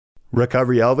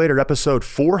Recovery Elevator, episode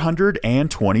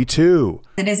 422.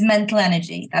 It is mental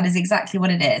energy. That is exactly what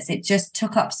it is. It just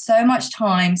took up so much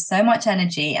time, so much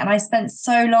energy, and I spent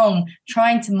so long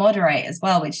trying to moderate as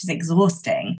well, which is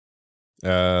exhausting.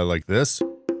 Like this?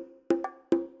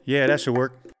 Yeah, that should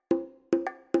work.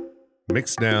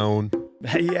 Mix down.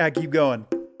 Yeah, keep going.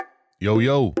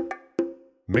 Yo.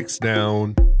 Mix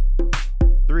down.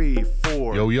 3,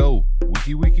 4. Yo.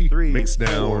 Wiki. 3, Mix 4.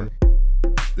 down.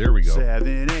 There we go.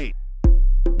 7, 8.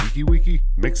 Wiki.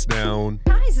 Mix down.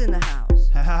 Guys in the house.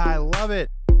 I love it.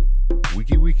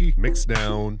 Wiki. Mix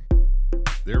down.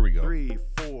 There we go. 3,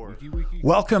 4. Wiki.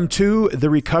 Welcome to the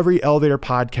Recovery Elevator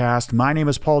podcast. My name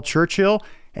is Paul Churchill,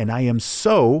 and I am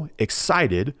so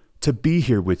excited to be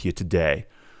here with you today.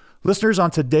 Listeners,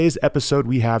 on today's episode,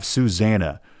 we have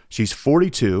Susanna. She's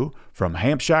 42, from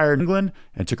Hampshire, England,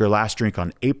 and took her last drink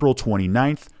on April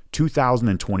 29th,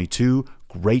 2022.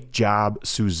 Great job,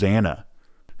 Susanna.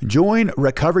 Join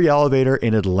Recovery Elevator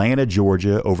in Atlanta,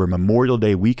 Georgia over Memorial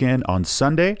Day weekend on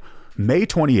Sunday, May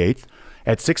 28th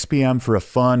at 6 p.m. for a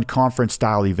fun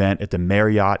conference-style event at the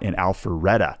Marriott in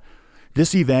Alpharetta.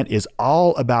 This event is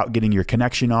all about getting your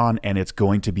connection on, and it's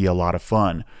going to be a lot of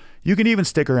fun. You can even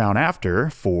stick around after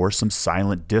for some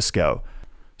silent disco.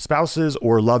 Spouses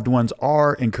or loved ones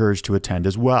are encouraged to attend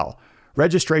as well.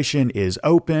 Registration is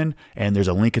open, and there's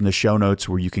a link in the show notes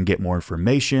where you can get more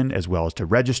information as well as to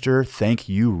register. Thank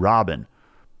you, Robin.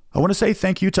 I want to say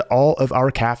thank you to all of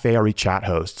our Cafe RE chat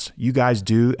hosts. You guys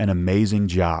do an amazing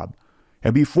job.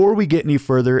 And before we get any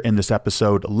further in this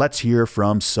episode, let's hear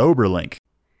from SoberLink.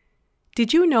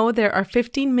 Did you know there are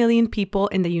 15 million people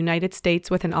in the United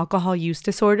States with an alcohol use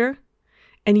disorder?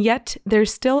 And yet,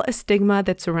 there's still a stigma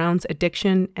that surrounds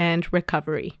addiction and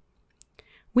recovery.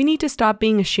 We need to stop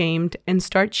being ashamed and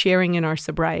start sharing in our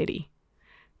sobriety.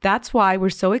 That's why we're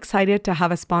so excited to have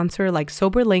a sponsor like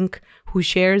SoberLink who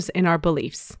shares in our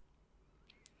beliefs.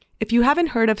 If you haven't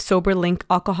heard of SoberLink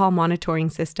alcohol monitoring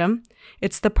system,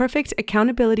 it's the perfect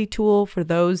accountability tool for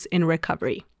those in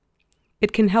recovery.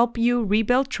 It can help you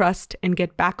rebuild trust and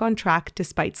get back on track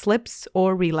despite slips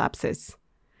or relapses.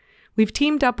 We've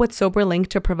teamed up with SoberLink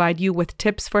to provide you with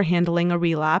tips for handling a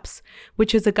relapse,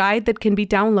 which is a guide that can be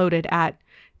downloaded at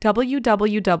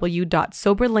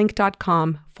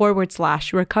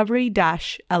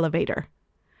www.soberlink.com/recovery-elevator.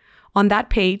 On that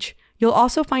page, you'll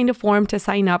also find a form to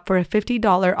sign up for a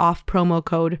 $50 off promo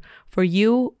code for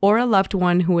you or a loved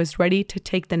one who is ready to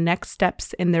take the next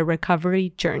steps in their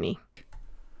recovery journey.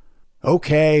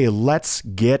 Okay, let's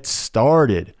get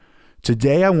started.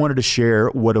 Today, I wanted to share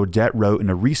what Odette wrote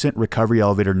in a recent Recovery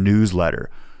Elevator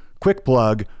newsletter. Quick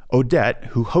plug, Odette,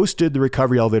 who hosted the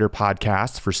Recovery Elevator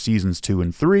podcast for seasons 2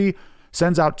 and 3,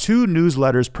 sends out 2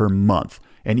 newsletters per month,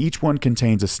 and each one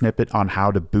contains a snippet on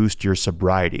how to boost your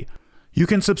sobriety. You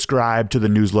can subscribe to the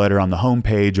newsletter on the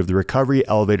homepage of the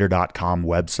recoveryelevator.com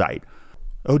website.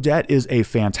 Odette is a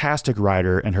fantastic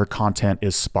writer, and her content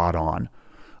is spot on.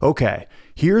 Okay,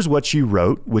 here's what she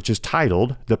wrote, which is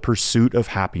titled The Pursuit of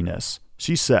Happiness.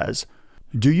 She says,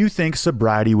 "Do you think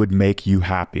sobriety would make you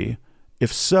happy?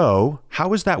 If so,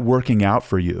 how is that working out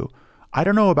for you? I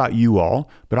don't know about you all,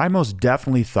 but I most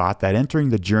definitely thought that entering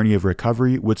the journey of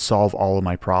recovery would solve all of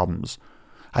my problems.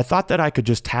 I thought that I could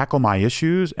just tackle my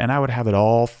issues and I would have it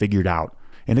all figured out.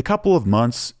 In a couple of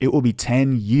months, it will be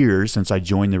 10 years since I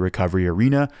joined the recovery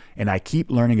arena, and I keep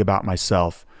learning about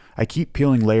myself. I keep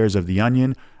peeling layers of the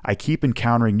onion. I keep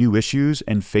encountering new issues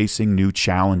and facing new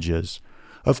challenges.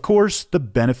 Of course, the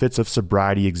benefits of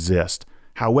sobriety exist.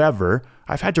 However,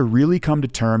 I've had to really come to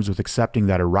terms with accepting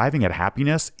that arriving at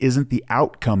happiness isn't the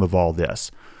outcome of all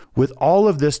this. With all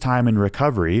of this time in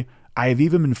recovery, I have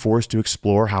even been forced to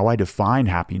explore how I define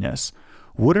happiness.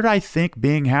 What did I think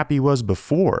being happy was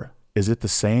before? Is it the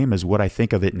same as what I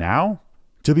think of it now?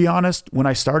 To be honest, when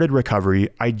I started recovery,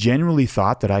 I genuinely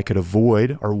thought that I could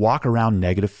avoid or walk around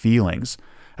negative feelings.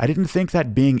 I didn't think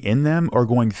that being in them or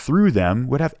going through them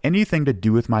would have anything to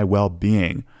do with my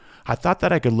well-being. I thought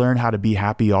that I could learn how to be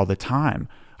happy all the time.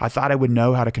 I thought I would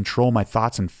know how to control my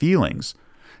thoughts and feelings.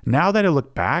 Now that I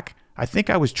look back, I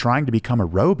think I was trying to become a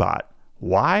robot.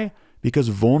 Why? Because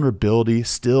vulnerability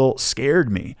still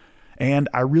scared me. And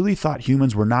I really thought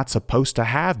humans were not supposed to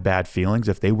have bad feelings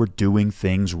if they were doing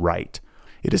things right.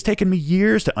 It has taken me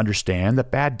years to understand that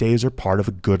bad days are part of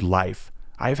a good life.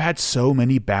 I have had so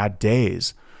many bad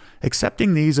days.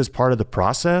 Accepting these as part of the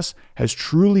process has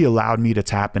truly allowed me to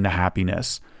tap into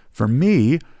happiness. For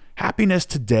me, happiness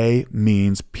today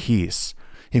means peace.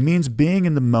 It means being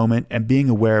in the moment and being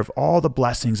aware of all the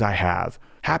blessings I have.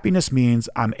 Happiness means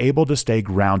I'm able to stay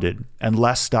grounded and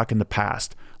less stuck in the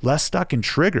past, less stuck in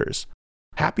triggers.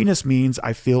 Happiness means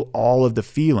I feel all of the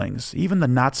feelings, even the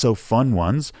not so fun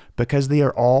ones, because they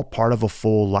are all part of a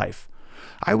full life.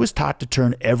 I was taught to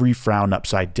turn every frown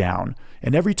upside down,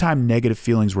 and every time negative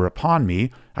feelings were upon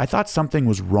me, I thought something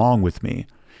was wrong with me.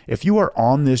 If you are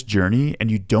on this journey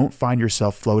and you don't find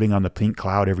yourself floating on the pink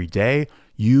cloud every day,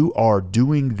 you are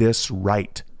doing this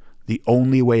right. The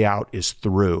only way out is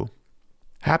through.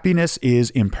 Happiness is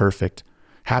imperfect.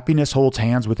 Happiness holds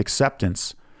hands with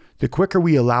acceptance. The quicker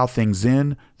we allow things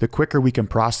in, the quicker we can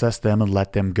process them and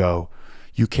let them go.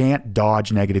 You can't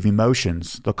dodge negative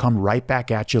emotions. They'll come right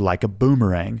back at you like a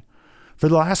boomerang. For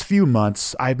the last few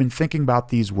months, I've been thinking about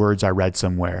these words I read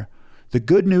somewhere. The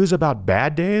good news about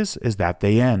bad days is that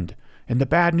they end, and the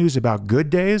bad news about good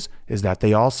days is that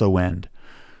they also end.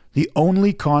 The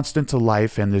only constant to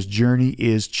life and this journey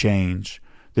is change.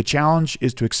 The challenge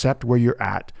is to accept where you're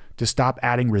at, to stop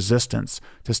adding resistance,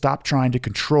 to stop trying to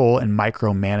control and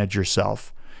micromanage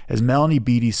yourself. As Melanie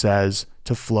Beattie says,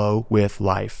 to flow with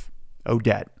life.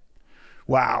 Odette.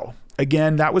 Wow.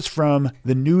 Again, that was from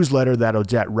the newsletter that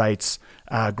Odette writes.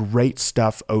 Great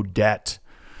stuff, Odette.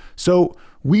 So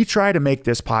we try to make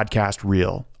this podcast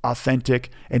real, authentic,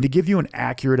 and to give you an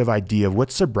accurate idea of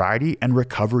what sobriety and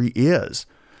recovery is.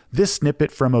 This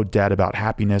snippet from Odette about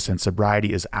happiness and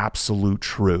sobriety is absolute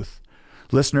truth.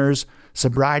 Listeners,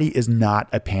 sobriety is not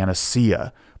a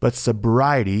panacea, but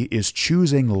sobriety is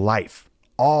choosing life,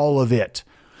 all of it.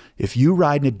 If you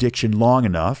ride an addiction long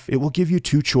enough, it will give you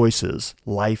two choices,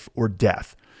 life or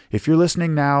death. If you're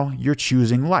listening now, you're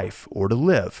choosing life or to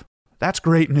live. That's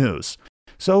great news.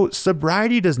 So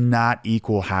sobriety does not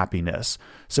equal happiness.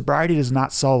 Sobriety does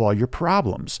not solve all your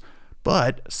problems.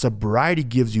 But sobriety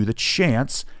gives you the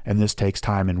chance, and this takes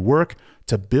time and work,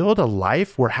 to build a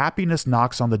life where happiness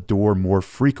knocks on the door more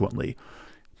frequently.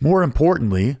 More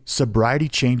importantly, sobriety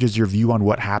changes your view on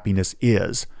what happiness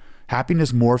is.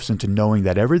 Happiness morphs into knowing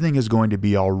that everything is going to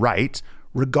be all right,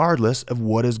 regardless of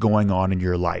what is going on in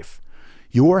your life.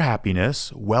 Your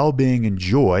happiness, well-being, and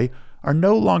joy are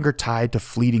no longer tied to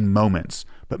fleeting moments,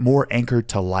 but more anchored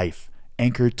to life,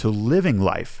 anchored to living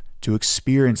life, to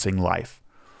experiencing life.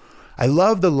 I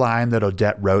love the line that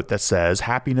Odette wrote that says,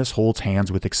 happiness holds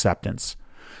hands with acceptance.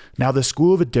 Now, the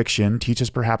School of Addiction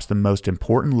teaches perhaps the most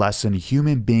important lesson a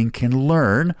human being can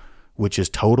learn, which is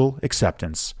total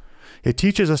acceptance. It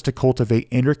teaches us to cultivate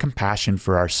inner compassion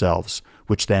for ourselves,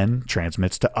 which then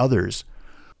transmits to others.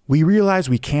 We realize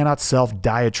we cannot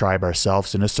self-diatribe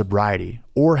ourselves into sobriety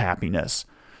or happiness,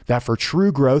 that for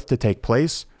true growth to take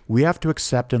place, we have to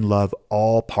accept and love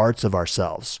all parts of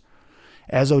ourselves.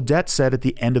 As Odette said at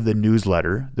the end of the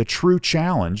newsletter, the true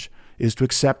challenge is to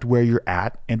accept where you're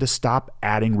at and to stop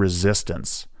adding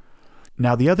resistance.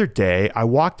 Now, the other day, I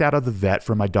walked out of the vet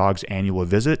for my dog's annual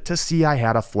visit to see I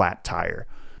had a flat tire.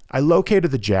 I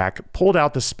located the jack, pulled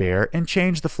out the spare, and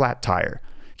changed the flat tire.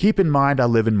 Keep in mind, I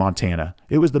live in Montana.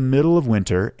 It was the middle of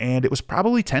winter, and it was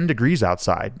probably 10 degrees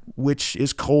outside, which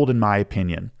is cold in my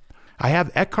opinion. I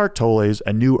have Eckhart Tolle's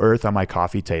A New Earth on my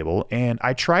coffee table, and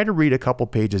I try to read a couple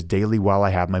pages daily while I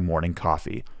have my morning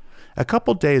coffee. A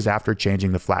couple days after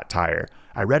changing the flat tire,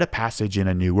 I read a passage in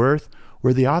A New Earth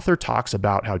where the author talks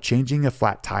about how changing a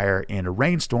flat tire in a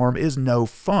rainstorm is no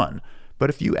fun,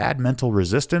 but if you add mental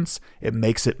resistance, it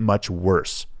makes it much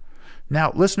worse.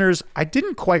 Now, listeners, I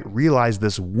didn't quite realize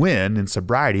this win in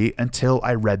sobriety until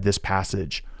I read this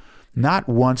passage. Not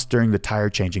once during the tire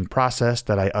changing process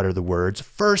did I utter the words,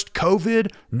 first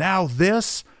COVID, now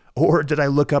this, or did I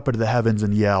look up into the heavens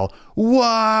and yell,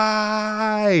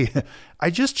 why? I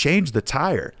just changed the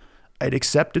tire. I'd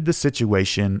accepted the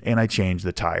situation and I changed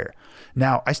the tire.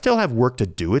 Now, I still have work to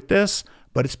do at this,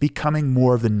 but it's becoming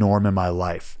more of the norm in my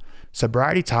life.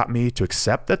 Sobriety taught me to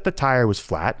accept that the tire was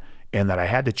flat and that I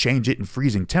had to change it in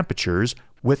freezing temperatures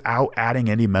without adding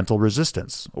any mental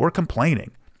resistance or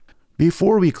complaining.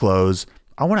 Before we close,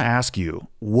 I want to ask you,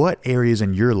 what areas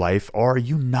in your life are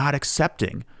you not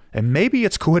accepting? And maybe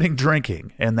it's quitting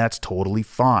drinking, and that's totally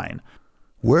fine.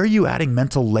 Where are you adding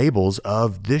mental labels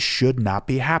of this should not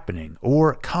be happening,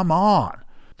 or come on?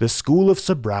 The School of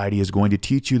Sobriety is going to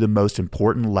teach you the most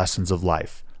important lessons of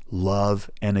life, love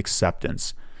and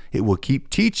acceptance. It will keep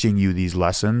teaching you these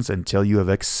lessons until you have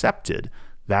accepted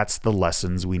that's the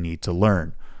lessons we need to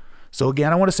learn. So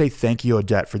again, I want to say thank you,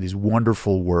 Odette, for these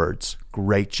wonderful words.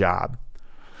 Great job.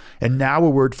 And now a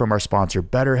word from our sponsor,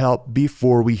 BetterHelp,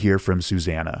 before we hear from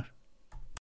Susanna.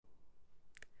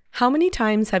 How many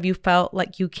times have you felt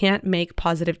like you can't make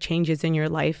positive changes in your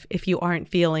life if you aren't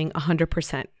feeling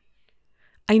 100%?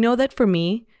 I know that for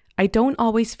me, I don't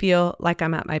always feel like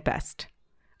I'm at my best.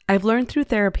 I've learned through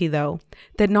therapy, though,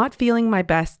 that not feeling my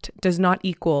best does not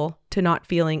equal to not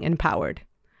feeling empowered.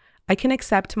 I can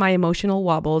accept my emotional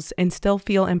wobbles and still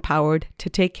feel empowered to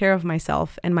take care of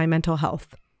myself and my mental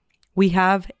health. We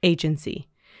have agency.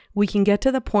 We can get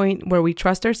to the point where we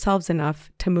trust ourselves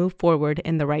enough to move forward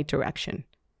in the right direction.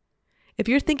 If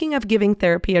you're thinking of giving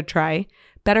therapy a try,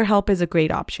 BetterHelp is a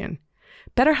great option.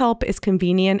 BetterHelp is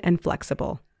convenient and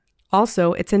flexible.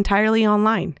 Also, it's entirely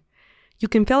online. You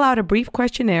can fill out a brief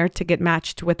questionnaire to get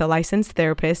matched with a licensed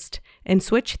therapist and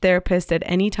switch therapists at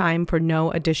any time for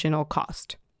no additional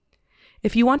cost.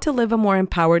 If you want to live a more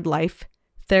empowered life,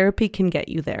 therapy can get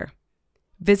you there.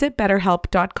 Visit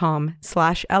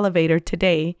betterhelp.com/elevator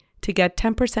today to get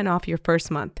 10% off your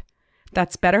first month.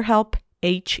 That's BetterHelp,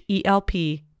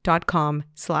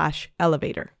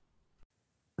 HELP.com/elevator.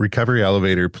 Recovery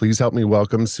Elevator, please help me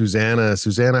welcome Susanna.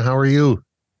 Susanna, how are you?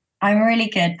 I'm really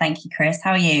good. Thank you, Chris.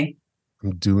 How are you?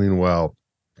 I'm doing well.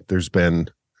 There's been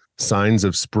signs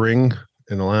of spring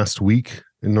in the last week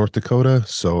in North Dakota,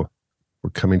 so we're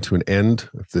coming to an end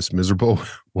of this miserable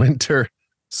winter.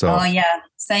 So, oh yeah,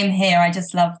 same here. I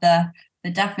just love the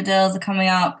daffodils are coming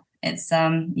up. It's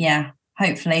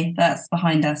hopefully that's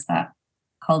behind us, that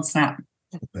cold snap.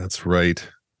 That's right.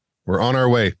 We're on our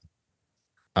way.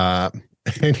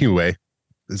 Anyway,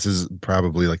 this is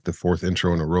probably like the fourth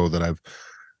intro in a row that I've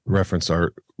referenced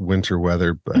our winter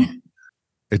weather, but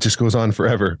it just goes on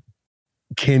forever.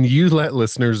 Can you let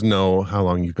listeners know how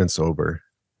long you've been sober?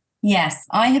 Yes,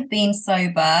 I have been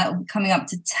sober coming up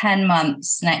to 10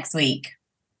 months next week.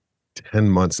 10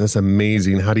 months. That's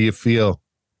amazing. How do you feel?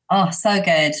 Oh, so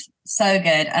good. So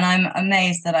good. And I'm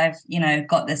amazed that I've,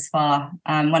 got this far.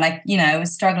 When I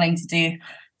was struggling to do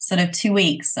sort of 2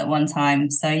 weeks at one time.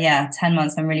 So yeah, 10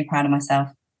 months. I'm really proud of myself.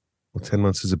 Well, 10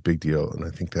 months is a big deal. And I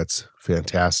think that's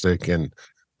fantastic. And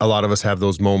a lot of us have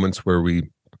those moments where we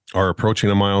are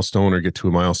approaching a milestone or get to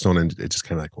a milestone and it's just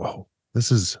kind of like, whoa, this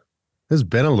has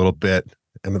been a little bit.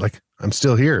 And like, I'm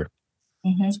still here.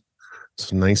 Mm-hmm.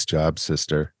 So nice job,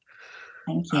 sister.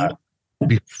 Thank you.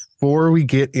 Before we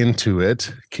get into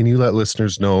it, can you let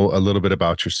listeners know a little bit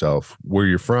about yourself, where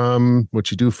you're from,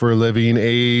 what you do for a living,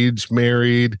 age,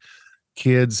 married,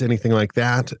 kids, anything like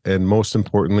that? And most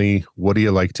importantly, what do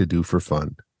you like to do for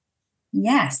fun?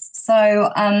 Yes.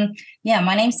 So,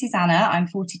 my name's Susanna. I'm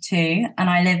 42 and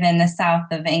I live in the south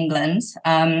of England.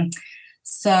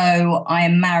 So I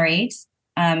am married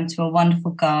to a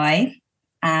wonderful guy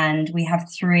and we have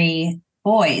 3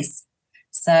 boys.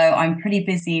 So I'm pretty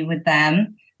busy with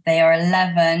them. They are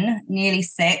 11, nearly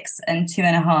 6 and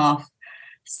 2.5.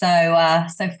 So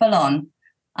full on.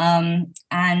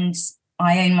 And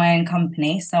I own my own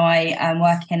company. So I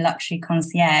work in luxury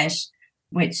concierge,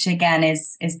 which again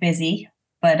is busy,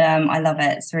 but I love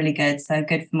it. It's really good. So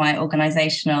good for my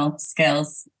organizational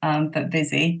skills, but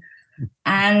busy.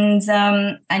 And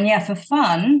for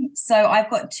fun. So I've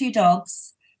got 2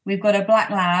 dogs. We've got a black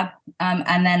lab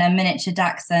and then a miniature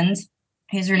dachshund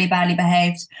who's really badly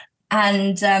behaved.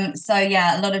 And a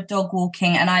lot of dog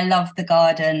walking, and I love the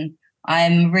garden.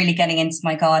 I'm really getting into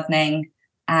my gardening.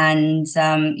 And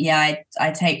I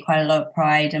take quite a lot of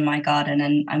pride in my garden,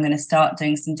 and I'm going to start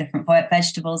doing some different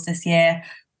vegetables this year.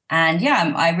 And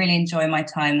I really enjoy my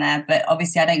time there. But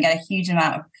obviously, I don't get a huge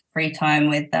amount of free time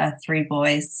with 3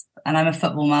 boys. And I'm a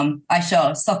football mum.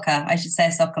 Soccer. I should say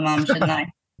soccer mum, shouldn't I?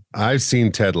 I've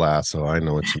seen Ted Lasso. I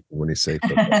know what you mean when you say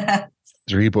football.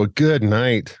 3 boys. Good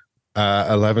night.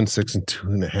 11, 6, and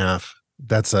 2.5.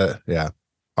 That's our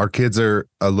kids are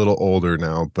a little older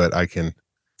now, but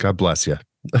God bless you.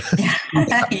 Yeah.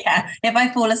 If I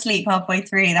fall asleep halfway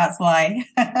through, that's why.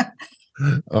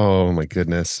 Oh my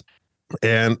goodness.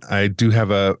 And I do have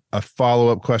a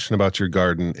follow-up question about your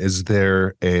garden. Is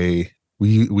there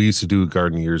we used to do a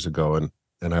garden years ago and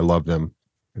I love them.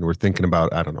 And we're thinking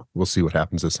about, I don't know, we'll see what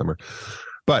happens this summer.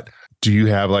 But do you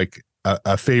have like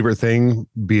a favorite thing,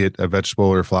 be it a vegetable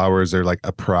or flower? Is there like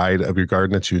a pride of your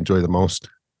garden that you enjoy the most?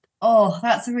 Oh,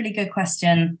 that's a really good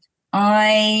question.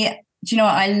 I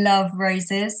love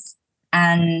roses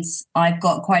and I've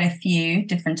got quite a few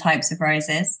different types of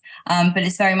roses, but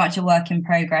it's very much a work in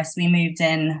progress. We moved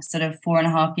in sort of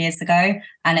 4.5 years ago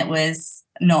and it was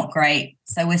not great.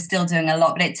 So we're still doing a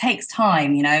lot, but it takes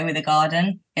time, with a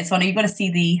garden. It's you've got to see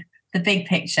the big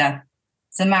picture.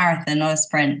 It's a marathon, not a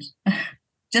sprint.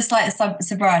 Just like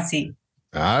sobriety.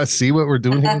 See what we're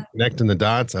doing here? Connecting the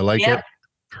dots. I like it.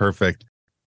 Perfect.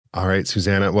 All right,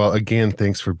 Susanna. Well, again,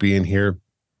 thanks for being here.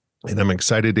 And I'm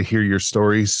excited to hear your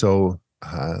story. So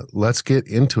let's get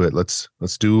into it. Let's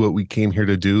do what we came here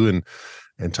to do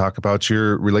and talk about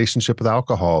your relationship with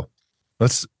alcohol.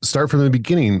 Let's start from the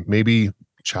beginning, maybe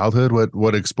childhood,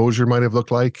 what exposure might have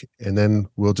looked like, and then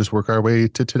we'll just work our way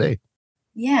to today.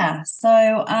 Yeah.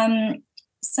 So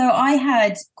So I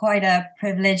had quite a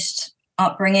privileged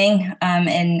upbringing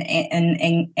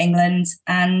in England,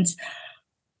 and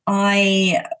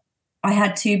I've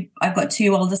got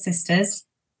two older sisters.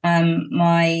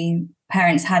 My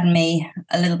parents had me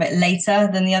a little bit later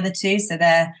than the other two, so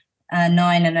they're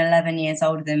 9 and 11 years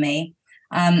older than me.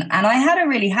 And I had a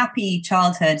really happy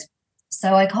childhood,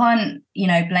 so I can't,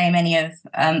 blame any of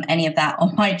that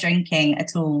on my drinking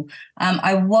at all.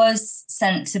 I was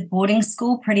sent to boarding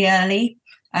school pretty early,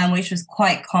 which was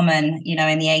quite common,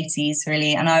 in the 80s,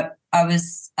 really. And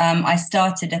I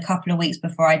started a couple of weeks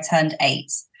before I turned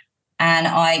 8. And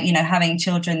having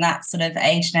children that sort of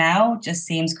age now just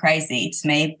seems crazy to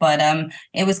me, but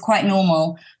it was quite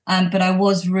normal. But I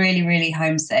was really, really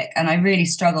homesick, and I really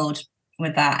struggled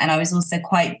with that. And I was also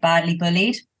quite badly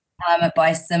bullied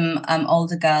by some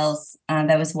older girls.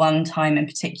 There was one time in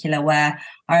particular where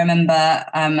I remember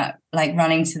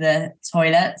running to the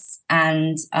toilets,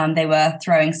 and they were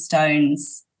throwing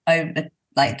stones over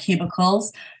the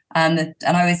cubicles. And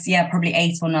I was, probably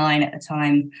 8 or 9 at the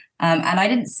time. And I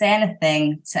didn't say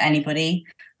anything to anybody.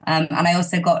 And I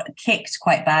also got kicked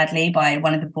quite badly by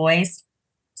one of the boys.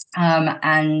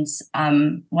 And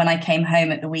when I came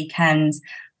home at the weekend,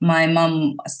 my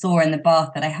mum saw in the bath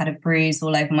that I had a bruise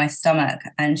all over my stomach,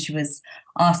 and she was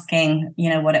asking,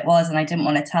 what it was. And I didn't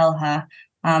want to tell her.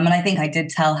 And I think I did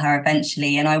tell her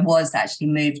eventually, and I was actually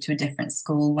moved to a different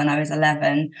school when I was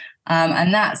 11.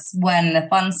 And that's when the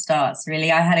fun starts,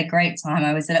 really. I had a great time.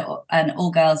 I was at an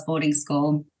all-girls boarding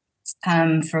school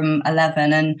from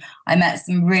 11, and I met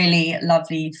some really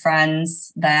lovely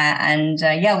friends there. And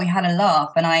we had a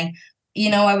laugh. And I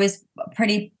was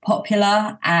pretty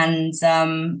popular, and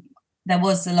there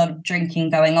was a lot of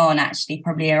drinking going on, actually,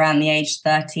 probably around the age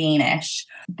 13-ish.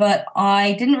 But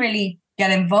I didn't really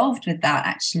get involved with that,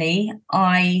 actually.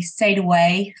 I stayed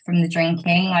away from the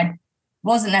drinking. I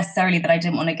wasn't necessarily that I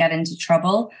didn't want to get into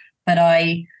trouble, but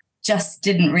I just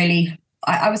didn't really.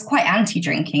 I was quite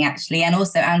anti-drinking, actually, and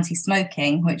also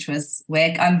anti-smoking, which was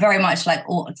weird. I'm very much like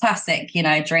classic,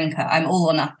 drinker. I'm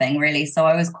all or nothing, really. So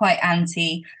I was quite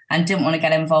anti and didn't want to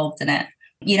get involved in it.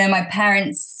 My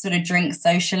parents sort of drink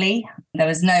socially. There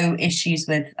was no issues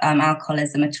with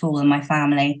alcoholism at all in my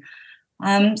family.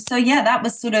 That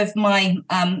was sort of my,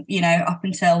 up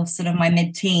until sort of my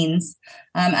mid-teens.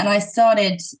 And I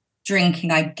started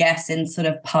drinking, I guess, in sort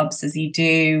of pubs, as you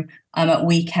do at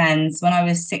weekends, when I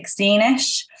was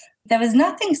 16-ish. There was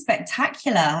nothing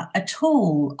spectacular at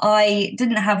all. I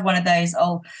didn't have one of those,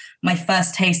 my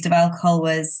first taste of alcohol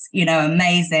was,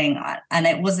 amazing. And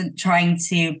I wasn't trying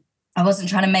to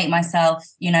make myself,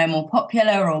 more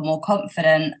popular or more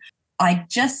confident. I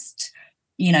just,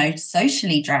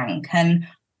 socially drank, and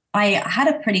I had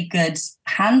a pretty good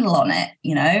handle on it,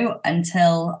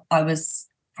 until I was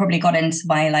probably got into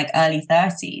my early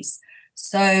 30s.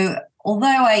 So although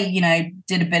I,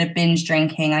 did a bit of binge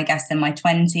drinking, I guess, in my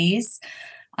 20s,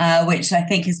 which I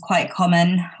think is quite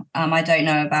common. I don't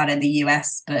know about in the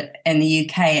US, but in the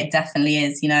UK, it definitely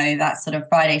is, that sort of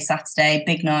Friday, Saturday,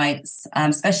 big nights,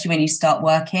 especially when you start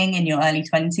working in your early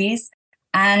 20s.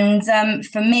 And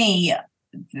for me,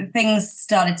 things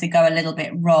started to go a little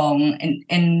bit wrong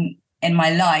in my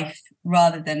life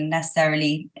rather than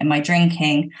necessarily in my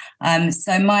drinking.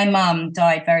 So my mum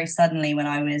died very suddenly when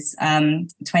I was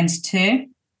 22.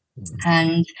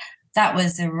 And that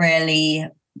was a really,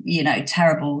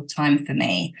 terrible time for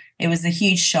me. It was a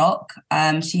huge shock.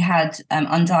 She had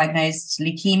undiagnosed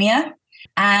leukemia,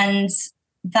 and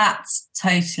that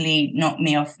totally knocked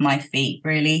me off my feet,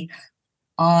 really.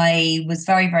 I was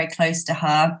very, very close to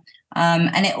her.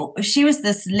 And she was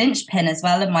this linchpin as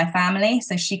well of my family.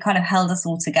 So she kind of held us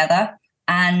all together.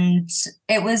 And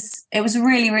it was a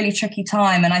really, really tricky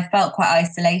time. And I felt quite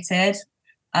isolated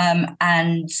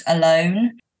and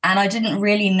alone. And I didn't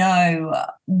really know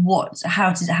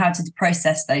how to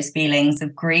process those feelings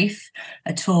of grief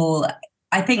at all.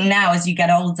 I think now, as you get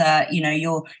older,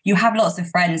 you have lots of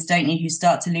friends, don't you, who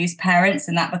start to lose parents,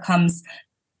 and that becomes,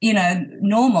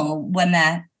 normal when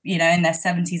they're, in their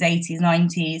 70s, 80s,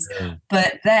 90s. Yeah.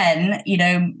 But then,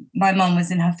 my mum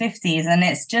was in her 50s, and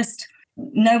it's just,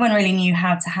 no one really knew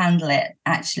how to handle it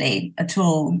actually at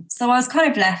all. So I was kind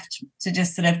of left to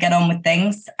just sort of get on with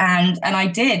things. And I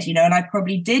did, and I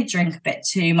probably did drink a bit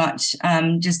too much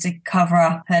just to cover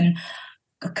up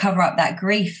that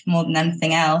grief more than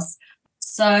anything else.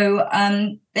 So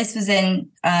this was in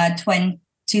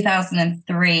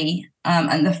 2003,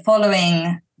 and the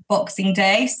following Boxing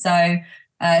Day, so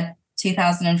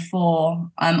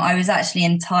 2004, I was actually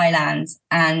in Thailand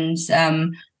and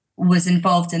was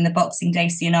involved in the Boxing Day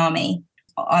tsunami.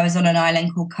 I was on an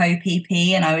island called Koh Phi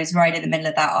Phi, and I was right in the middle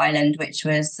of that island, which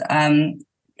was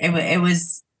it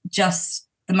was just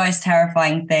the most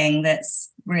terrifying thing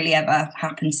that's really ever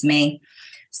happened to me.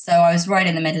 So I was right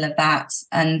in the middle of that,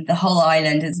 and the whole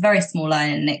island, it's a very small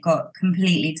island, and it got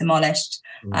completely demolished.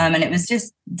 And it was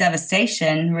just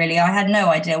devastation, really. I had no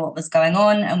idea what was going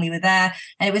on, and we were there.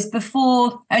 And it was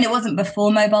before, I mean, it wasn't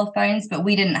before mobile phones, but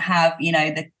we didn't have,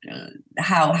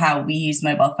 how we use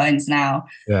mobile phones now.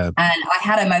 Yeah. And I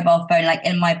had a mobile phone like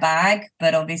in my bag,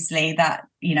 but obviously that,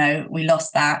 we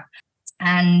lost that.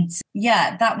 And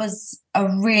yeah, that was a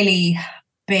really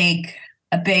big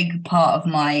part of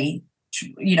my,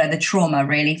 the trauma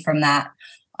really from that.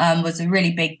 Was a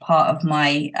really big part of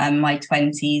my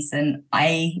 20s, and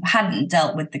I hadn't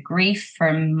dealt with the grief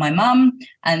from my mum,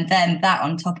 and then that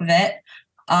on top of it,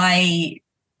 I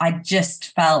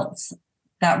just felt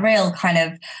that real kind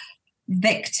of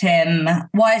victim.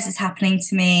 Why is this happening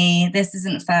to me? This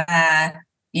isn't fair.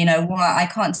 Why I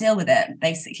can't deal with it,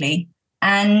 basically.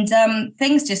 And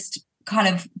things just kind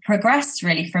of progressed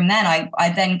really from then. I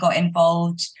then got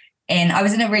involved. I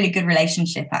was in a really good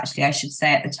relationship, actually, I should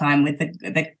say, at the time, with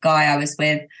the guy I was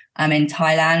with in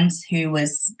Thailand, who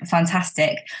was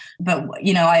fantastic. But,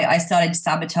 I started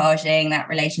sabotaging that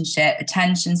relationship,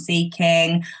 attention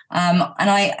seeking. And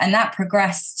that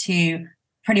progressed to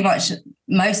pretty much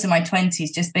most of my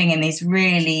 20s, just being in these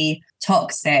really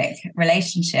toxic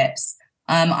relationships.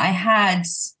 I had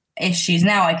issues.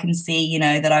 Now I can see,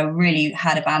 that I really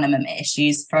had abandonment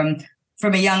issues from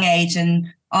a young age. And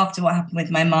after what happened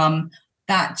with my mum,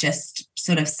 that just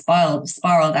sort of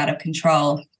spiraled out of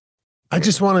control. I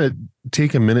just want to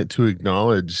take a minute to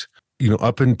acknowledge,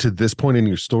 up until this point in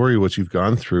your story, what you've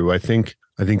gone through. I think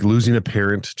losing a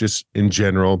parent, just in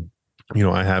general,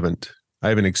 I haven't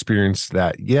experienced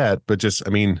that yet, but just,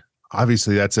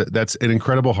 obviously that's an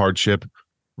incredible hardship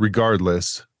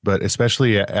regardless, but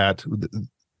especially at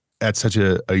such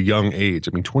a young age.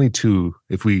 22,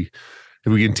 if we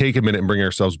can take a minute and bring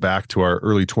ourselves back to our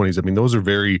early 20s, those are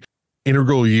very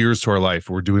integral years to our life.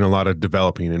 We're doing a lot of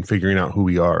developing and figuring out who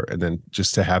we are. And then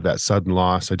just to have that sudden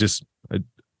loss,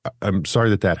 I'm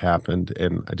sorry that happened.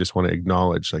 And I just want to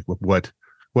acknowledge like what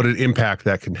an impact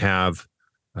that can have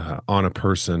on a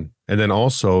person. And then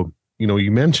also,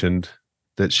 you mentioned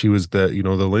that she was the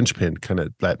linchpin, kind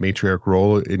of that matriarch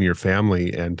role in your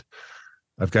family. And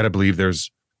I've got to believe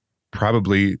there's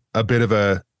probably a bit of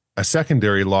a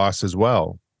secondary loss as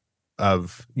well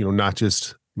of, not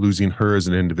just losing her as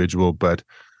an individual, but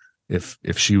if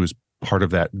she was part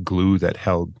of that glue that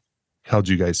held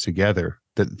you guys together,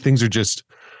 that things are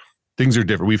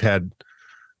different. We've had,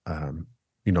 I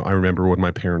remember when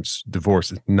my parents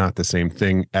divorced, not the same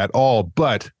thing at all,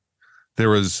 but there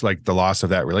was like the loss of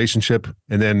that relationship.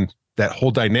 And then that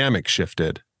whole dynamic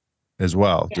shifted as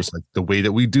well. Yeah. Just like the way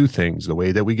that we do things, the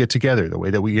way that we get together, the way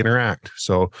that we interact.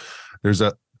 So there's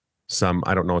some,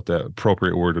 I don't know what the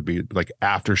appropriate word would be, like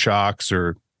aftershocks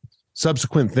or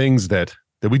subsequent things that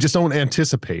we just don't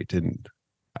anticipate. And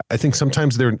I think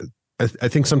sometimes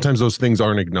those things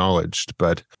aren't acknowledged,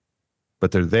 but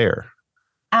they're there.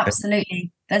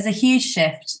 Absolutely. There's a huge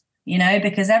shift,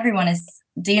 because everyone is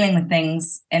dealing with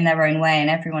things in their own way, and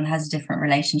everyone has a different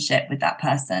relationship with that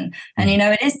person. And,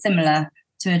 it is similar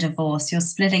to a divorce. You're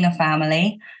splitting a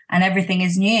family and everything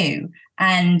is new.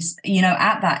 And,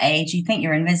 at that age, you think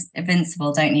you're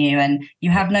invincible, don't you? And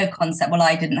you have no concept. Well,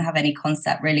 I didn't have any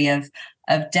concept really of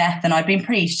death, and I'd been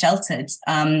pretty sheltered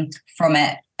from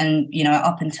it. And,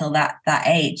 up until that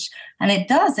age. And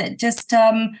it just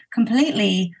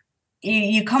completely,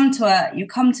 you come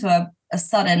to a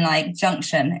sudden like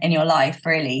junction in your life,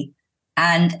 really.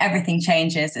 And everything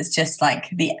changes. It's just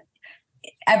like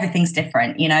everything's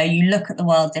different. You look at the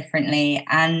world differently.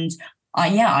 And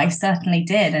I certainly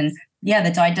did. And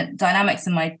the dynamics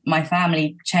in my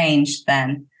family changed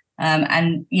then.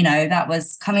 And that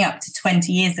was coming up to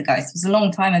 20 years ago. So it was a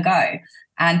long time ago.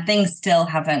 And things still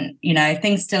haven't,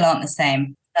 things still aren't the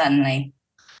same, certainly.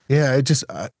 Yeah, I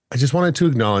just wanted to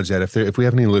acknowledge that if we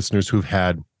have any listeners who've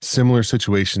had similar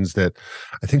situations, that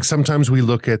I think sometimes we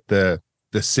look at the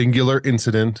singular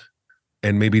incident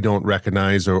and maybe don't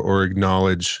recognize or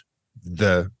acknowledge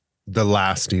the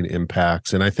lasting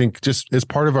impacts. And I think just as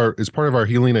part of our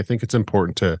healing, I think it's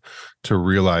important to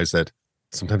realize that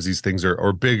sometimes these things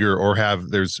are bigger or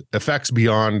there's effects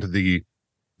beyond the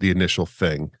initial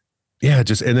thing. Yeah,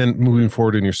 and then moving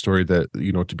forward in your story, that,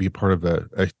 to be a part of a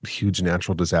huge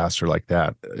natural disaster like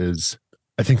that is,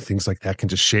 I think things like that can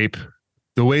just shape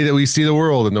the way that we see the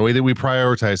world and the way that we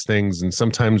prioritize things. And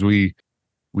sometimes we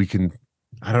can,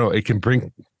 I don't know, it can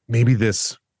bring maybe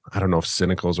this, I don't know if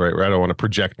cynical is right, I don't want to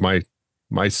project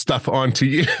my stuff onto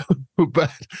you,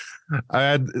 but I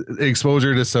had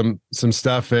exposure to some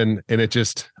stuff and it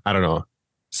just, I don't know,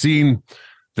 seeing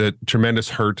the tremendous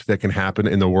hurt that can happen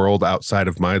in the world outside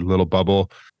of my little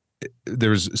bubble,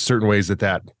 there's certain ways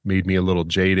that made me a little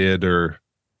jaded, or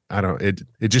it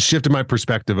just shifted my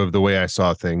perspective of the way I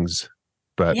saw things.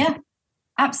 But yeah,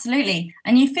 absolutely.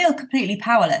 And you feel completely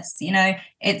powerless.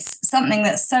 It's something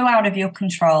that's so out of your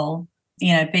control,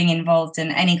 being involved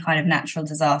in any kind of natural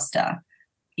disaster,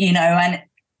 and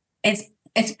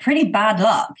it's pretty bad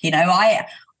luck.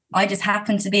 I just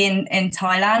happened to be in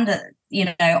Thailand,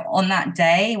 on that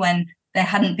day when there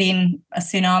hadn't been a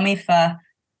tsunami for,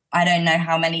 I don't know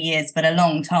how many years, but a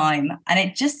long time. And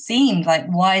it just seemed like,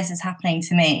 why is this happening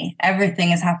to me?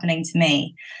 Everything is happening to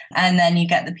me. And then you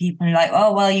get the people who are like,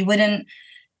 oh, well, you wouldn't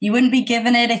be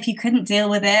given it if you couldn't deal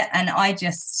with it. And I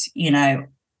just,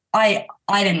 I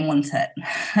didn't want it.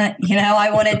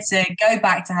 I wanted to go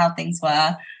back to how things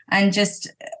were and just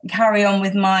carry on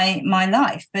with my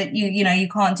life. But you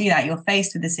can't do that. You're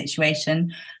faced with the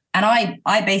situation. And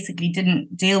I basically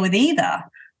didn't deal with either.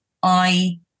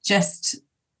 I just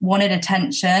wanted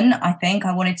attention. I think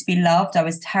I wanted to be loved. I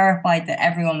was terrified that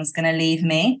everyone was going to leave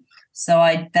me. So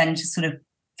I then just sort of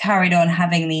carried on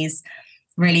having these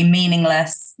really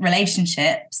meaningless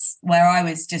relationships where I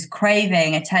was just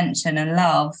craving attention and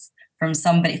love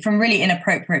from really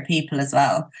inappropriate people as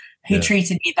well, who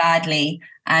treated me badly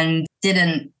and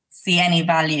didn't see any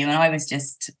value. And I was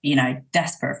just,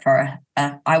 desperate for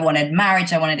I wanted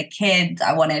marriage. I wanted a kid.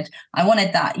 I wanted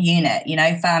that unit,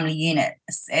 family unit.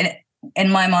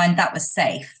 In my mind, that was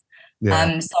safe.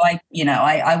 Yeah. So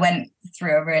I went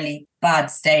through a really bad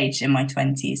stage in my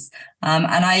 20s. And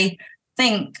I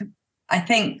think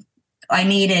I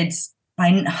needed,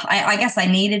 I guess I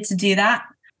needed to do that,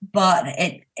 but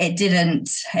it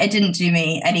didn't do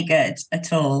me any good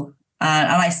at all.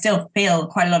 And I still feel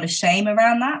quite a lot of shame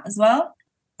around that as well.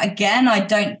 Again, I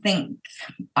don't think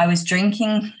I was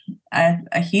drinking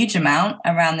a huge amount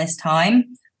around this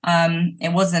time.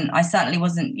 I certainly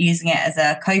wasn't using it as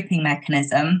a coping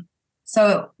mechanism.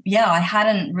 So yeah, I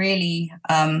hadn't really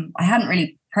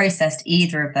processed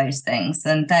either of those things.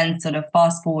 And then sort of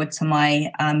fast forward to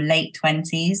my late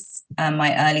 20s,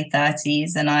 my early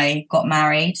 30s, and I got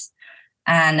married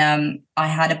and I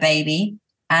had a baby,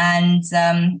 and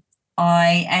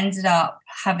I ended up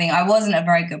I wasn't a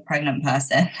very good pregnant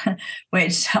person,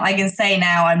 which I can say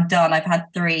now I'm done. I've had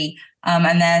 3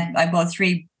 and I've got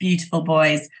 3 beautiful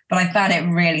boys, but I found it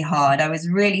really hard. I was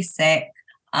really sick.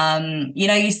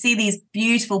 You see these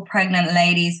beautiful pregnant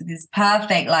ladies with these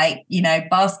perfect,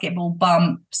 basketball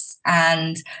bumps,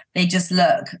 and they just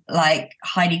look like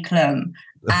Heidi Klum.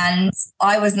 And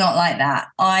I was not like that.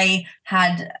 I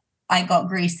got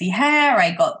greasy hair.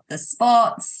 I got the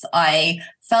spots. I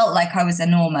felt like I was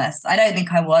enormous. I don't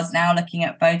think I was now looking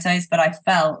at photos, but I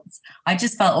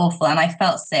just felt awful, and I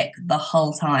felt sick the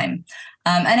whole time.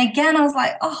 And again, I was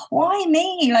like, oh, why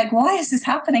me? Like, why is this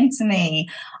happening to me?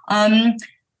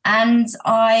 And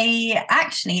I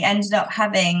actually ended up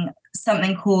having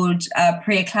something called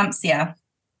preeclampsia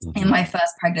in my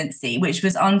first pregnancy, which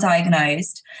was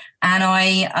undiagnosed. And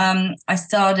I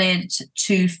started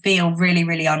to feel really,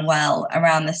 really unwell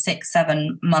around the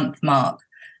 6-7 month mark.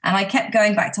 And I kept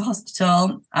going back to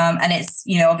hospital. And it's,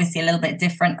 obviously a little bit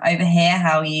different over here,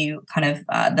 how you kind of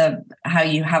how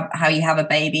you have a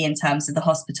baby in terms of the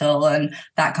hospital and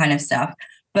that kind of stuff.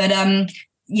 But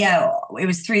it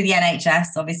was through the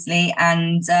NHS, obviously,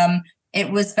 and it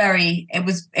was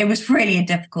really a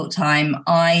difficult time.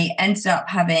 I ended up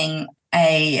having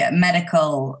a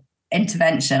medical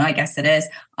intervention, I guess it is.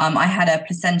 I had a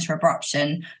placenta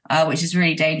abruption, which is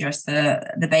really dangerous for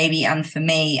the baby and for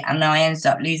me. And I ended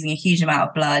up losing a huge amount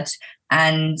of blood.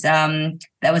 And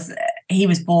he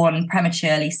was born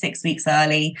prematurely, 6 weeks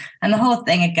early. And the whole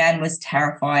thing, again, was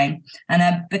terrifying.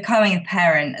 And becoming a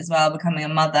parent as well, becoming a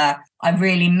mother, I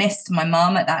really missed my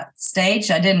mom at that stage.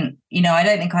 I don't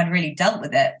think I'd really dealt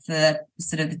with it for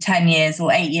sort of the 10 years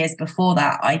or 8 years before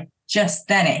that.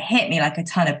 Then it hit me like a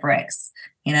ton of bricks.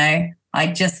 I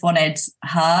just wanted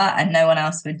her, and no one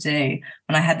else would do.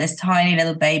 When I had this tiny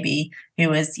little baby who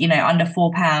was, under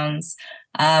 4 pounds,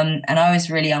 and I was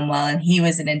really unwell, and he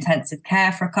was in intensive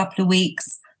care for a couple of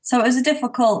weeks. So it was a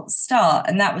difficult start,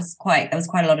 and there was quite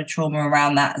a lot of trauma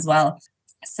around that as well.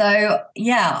 So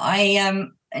yeah,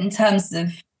 in terms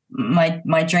of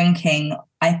my drinking,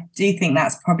 I do think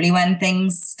that's probably when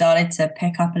things started to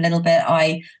pick up a little bit.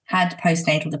 I had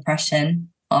postnatal depression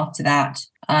after that.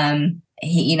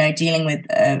 Dealing with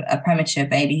a premature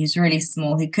baby who's really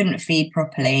small, who couldn't feed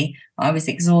properly. I was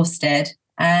exhausted,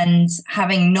 and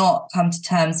having not come to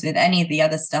terms with any of the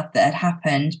other stuff that had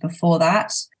happened before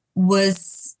that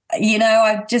was,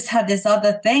 I've just had this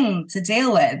other thing to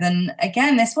deal with. And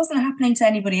again, this wasn't happening to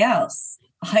anybody else.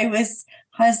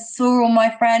 I saw all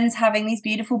my friends having these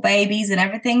beautiful babies and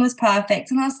everything was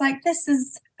perfect. And I was like, this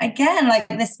is, again, like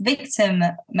this victim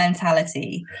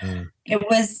mentality. It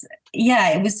was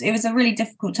a really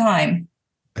difficult time.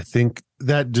 I think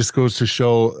that just goes to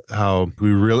show how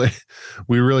we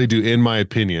really do, in my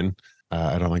opinion,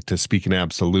 I don't like to speak in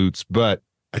absolutes, but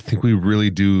I think we really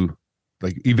do,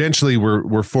 like, eventually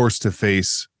we're forced to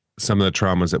face some of the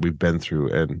traumas that we've been through.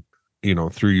 And, you know,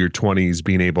 through your 20s,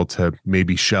 being able to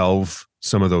maybe shelve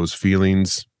some of those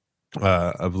feelings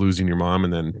of losing your mom,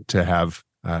 and then to have,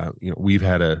 we've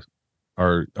had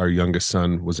our youngest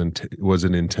son was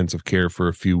in intensive care for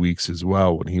a few weeks as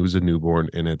well when he was a newborn.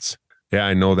 And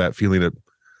I know that feeling that,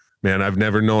 man, I've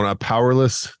never known a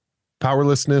powerlessness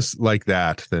like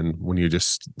that than when you're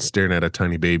just staring at a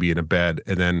tiny baby in a bed.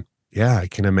 And then, I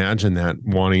can imagine that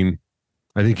wanting,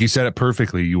 I think you said it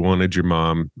perfectly. You wanted your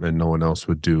mom and no one else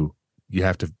would do. You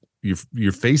have to,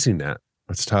 you're facing that.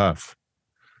 That's tough.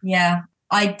 Yeah,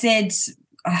 I just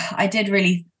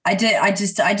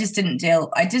didn't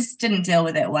deal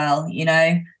with it well, you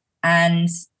know? And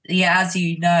as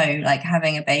you know, like,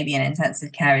 having a baby in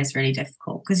intensive care is really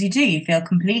difficult because you feel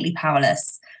completely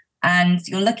powerless, and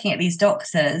you're looking at these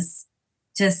doctors,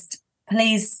 just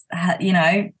please,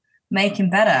 make him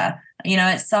better. You know,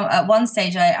 at one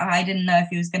stage, I didn't know if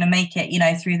he was going to make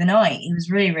it, through the night. He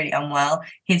was really, really unwell.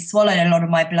 He'd swallowed a lot of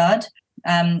my blood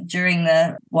during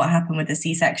what happened with the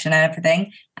C-section and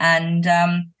everything. And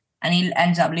he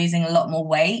ended up losing a lot more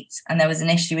weight, and there was an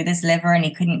issue with his liver, and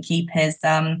he couldn't keep his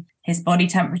body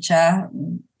temperature,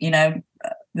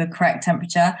 the correct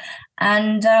temperature.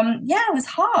 And it was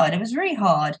hard. It was really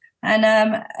hard.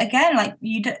 And again, like,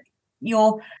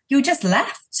 you're just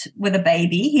left with a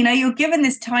baby. You're given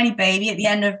this tiny baby at the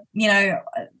end of,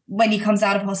 when he comes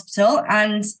out of hospital,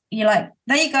 and you're like,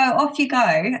 there you go, off you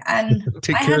go. And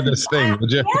take care of this thing,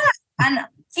 would you? Yeah, and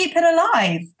keep it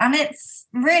alive. And it's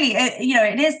really,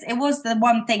 it was the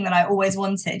one thing that I always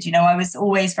wanted. I was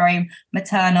always very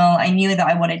maternal. I knew that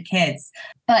I wanted kids,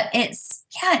 but it's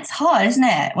hard, isn't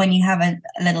it, when you have a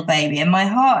little baby? And my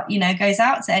heart, goes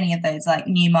out to any of those, like,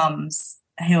 new mums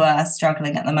who are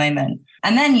struggling at the moment.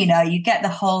 And then, you get the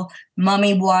whole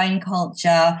mummy wine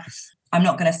culture. I'm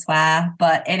not going to swear,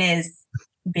 but it is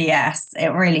BS. It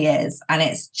really is. And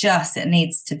it's just, it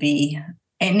needs to be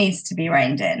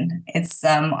reined in. It's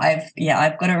I've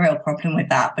got a real problem with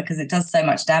that because it does so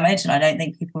much damage, and I don't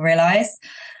think people realize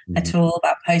at all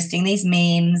about posting these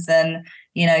memes and,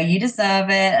 you deserve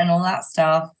it and all that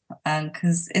stuff. And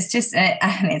because it's just,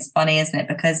 and it's funny, isn't it?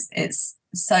 Because it's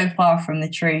so far from the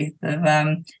truth of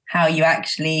how you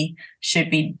actually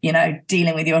should be,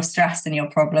 dealing with your stress and your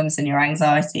problems and your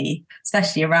anxiety,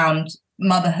 especially around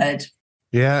motherhood.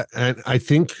 Yeah. And I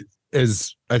think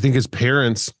as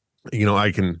parents,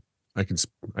 I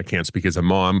can't speak as a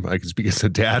mom. I can speak as a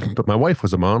dad, but my wife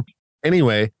was a mom.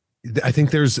 Anyway, I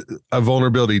think there's a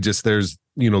vulnerability. Just there's,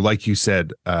 like you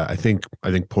said, I think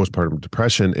postpartum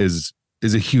depression is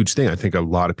a huge thing. I think a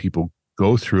lot of people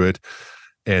go through it,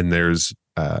 and there's,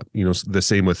 the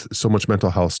same with so much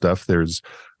mental health stuff. There's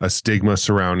a stigma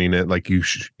surrounding it. Like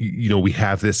we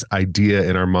have this idea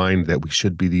in our mind that we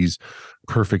should be these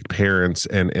perfect parents.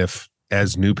 And if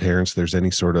as new parents, there's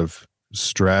any sort of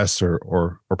stress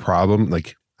or problem,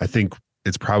 like, I think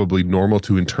it's probably normal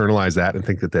to internalize that and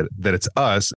think that it's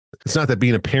us. It's not that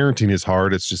being a parenting is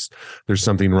hard. It's just there's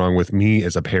something wrong with me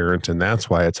as a parent, and that's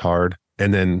why it's hard.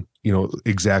 And then,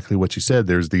 exactly what you said,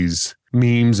 there's these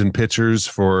memes and pictures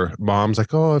for moms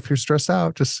like, oh, if you're stressed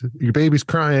out, just your baby's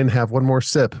crying, have one more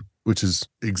sip, which is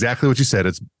exactly what you said.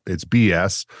 It's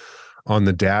BS. On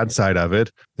the dad side of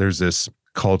it, there's this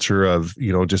culture of,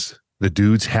 just the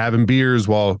dudes having beers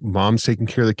while mom's taking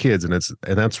care of the kids. And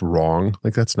that's wrong.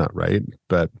 Like, that's not right.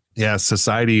 But yeah,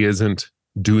 society isn't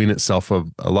doing itself a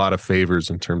lot of favors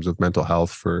in terms of mental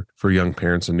health for young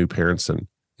parents and new parents. And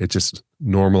it just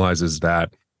normalizes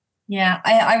that. Yeah,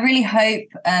 I really hope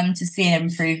to see an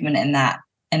improvement in that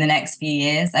in the next few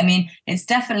years. I mean, it's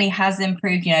definitely has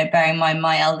improved, bearing in mind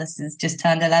my eldest has just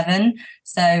turned 11.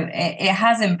 So it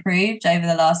has improved over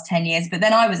the last 10 years. But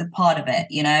then I was a part of it,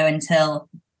 until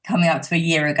coming up to a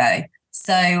year ago.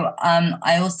 So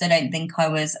I also don't think I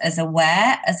was as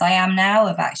aware as I am now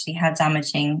of actually how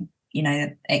damaging,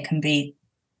 it can be.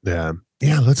 Yeah.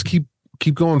 Let's keep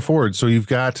going forward. So you've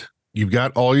got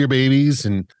all your babies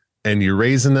and you're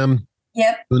raising them.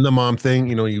 Yep. Doing the mom thing,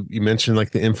 you mentioned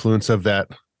like the influence of that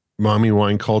mommy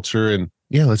wine culture, and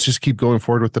let's just keep going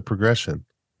forward with the progression.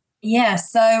 Yeah.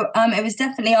 So it was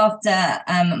definitely after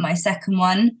my second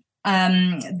one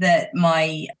that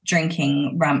my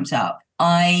drinking ramped up.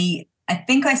 I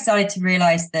think I started to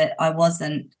realize that I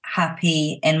wasn't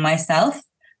happy in myself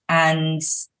And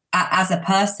as a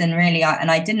person, really,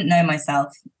 I didn't know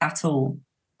myself at all.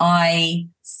 I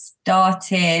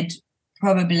started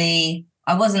probably,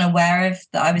 I wasn't aware of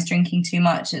that I was drinking too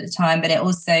much at the time, but it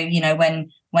also, you know,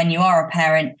 when you are a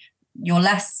parent, you're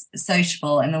less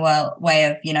sociable in the way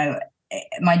of, you know,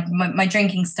 my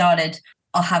drinking started,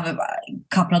 I'll have a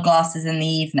couple of glasses in the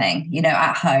evening, you know,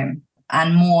 at home,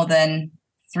 and more than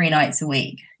 3 nights a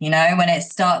week, you know, when it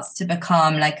starts to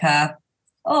become like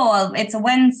it's a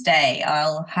Wednesday,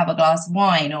 I'll have a glass of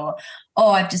wine, or,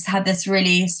 I've just had this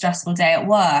really stressful day at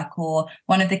work, or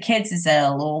one of the kids is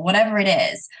ill, or whatever it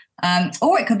is.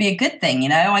 Or it could be a good thing, you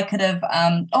know, I could have,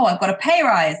 I've got a pay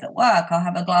rise at work, I'll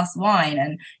have a glass of wine.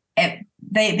 And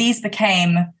these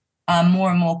became more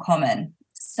and more common.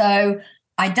 So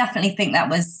I definitely think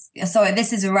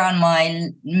this is around my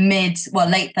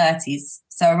late 30s.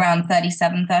 So around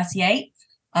 37, 38.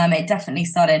 It definitely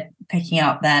started picking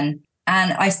up then.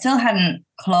 And I still hadn't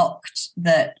clocked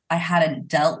that I hadn't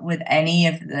dealt with any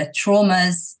of the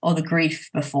traumas or the grief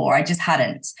before. I just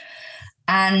hadn't.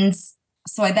 And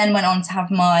so I then went on to have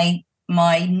my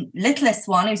littlest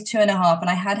one, who's 2.5, and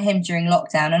I had him during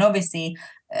lockdown. And obviously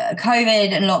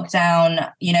COVID and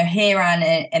lockdown, you know, here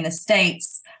and in the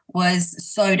States was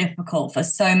so difficult for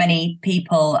so many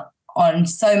people on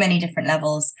so many different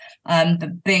levels.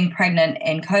 But being pregnant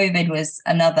in COVID was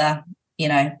another, you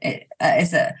know,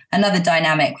 another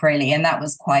dynamic really, and that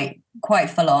was quite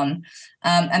full on.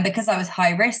 And because I was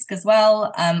high risk as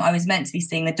well, I was meant to be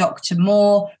seeing the doctor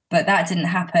more, but that didn't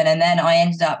happen. And then I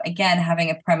ended up again having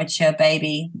a premature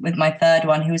baby with my third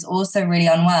one, who was also really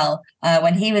unwell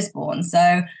when he was born.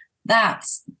 So that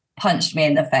punched me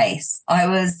in the face.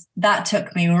 That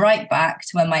took me right back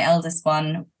to when my eldest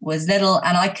one was little,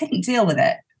 and I couldn't deal with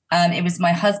it. It was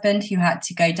my husband who had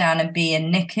to go down and be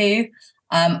in NICU.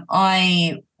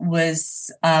 I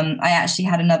actually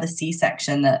had another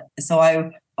C-section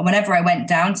whenever I went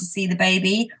down to see the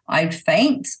baby, I'd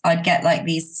faint. I'd get like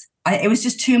these, it was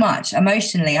just too much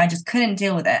emotionally. I just couldn't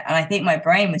deal with it. And I think my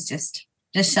brain was just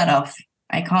shut off.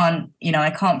 I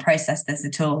can't process this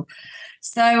at all.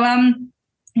 So,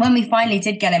 when we finally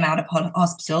did get him out of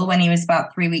hospital, when he was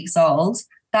about 3 weeks old,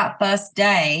 that first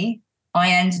day, I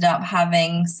ended up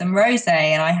having some rosé,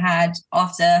 and I had,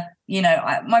 after, you know,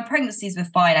 my pregnancies were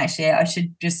fine, actually. I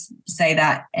should just say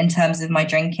that in terms of my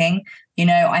drinking. You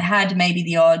know, I had maybe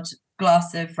the odd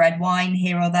glass of red wine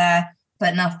here or there,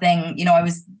 but nothing, you know, I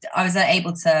was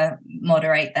able to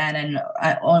moderate then and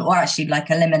or actually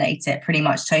like eliminate it pretty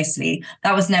much totally.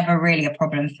 That was never really a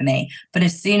problem for me. But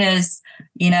as soon as,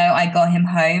 you know, I got him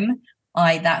home,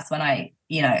 that's when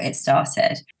it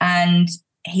started. And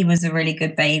he was a really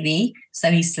good baby.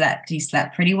 So he slept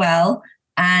pretty well.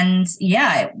 And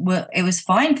yeah, it was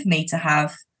fine for me to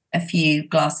have a few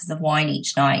glasses of wine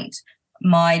each night.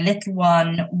 My little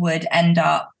one would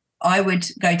I would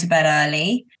go to bed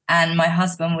early, and my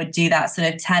husband would do that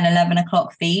sort of 10, 11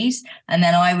 o'clock feed. And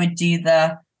then I would do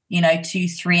the, you know, 2,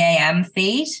 3 a.m.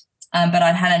 feed. But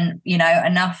I'd had,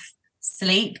 enough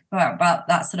sleep, about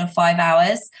that sort of 5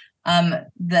 hours,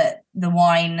 that the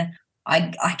wine,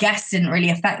 I guess, didn't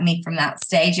really affect me from that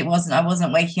stage. I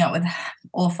wasn't waking up with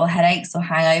awful headaches or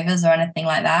hangovers or anything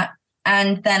like that.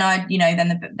 And then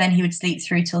then he would sleep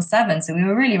through till 7. So we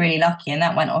were really, really lucky. And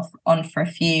that went on for a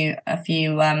few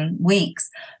weeks.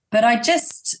 But I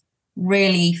just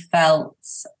really felt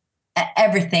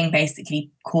everything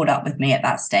basically caught up with me at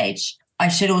that stage. I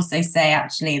should also say,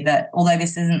 actually, that although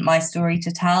this isn't my story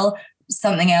to tell,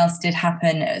 something else did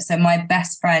happen. So my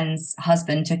best friend's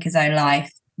husband took his own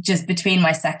life just between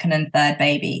my second and third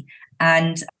baby.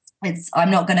 And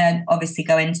I'm not going to obviously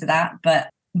go into that, but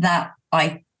that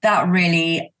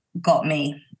really got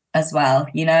me as well,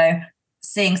 you know,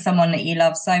 seeing someone that you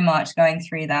love so much going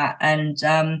through that. And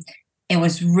it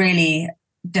was really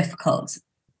difficult,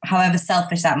 however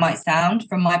selfish that might sound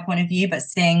from my point of view, but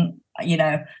seeing, you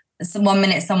know, 1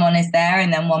 minute someone is there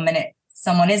and then 1 minute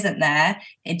someone isn't there,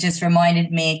 it just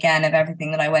reminded me again of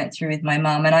everything that I went through with my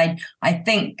mum. And I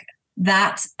think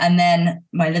that, and then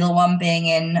my little one being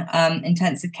in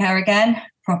intensive care again,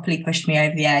 properly pushed me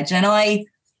over the edge. And I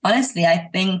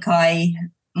think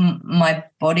my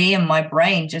body and my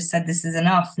brain just said, this is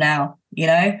enough now. You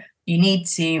know, you need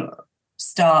to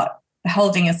start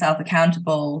holding yourself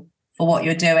accountable for what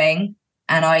you're doing.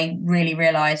 And I really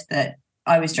realized that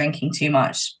I was drinking too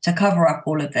much to cover up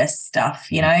all of this stuff.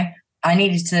 You know, I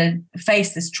needed to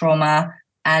face this trauma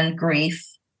and grief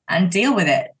and deal with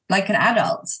it like an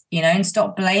adult, you know, and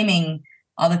stop blaming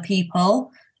other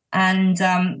people. And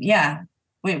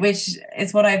which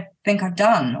is what I think I've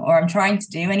done, or I'm trying to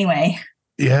do anyway.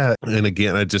 Yeah. And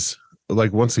again,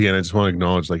 once again, I just want to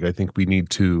acknowledge, like, I think we need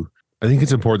to I think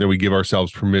it's important that we give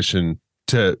ourselves permission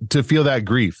to feel that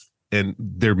grief. And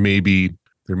there may be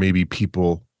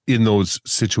people in those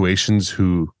situations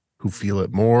who feel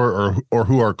it more or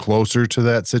who are closer to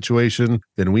that situation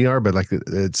than we are. But like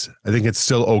I think it's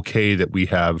still okay that we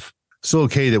have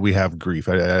grief.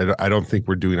 I don't think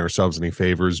we're doing ourselves any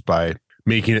favors by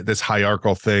making it this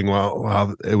hierarchical thing.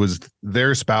 Well, it was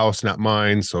their spouse, not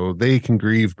mine, so they can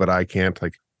grieve, but I can't.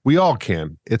 Like, we all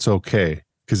can. It's okay.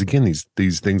 Because again,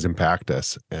 these things impact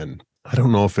us. And I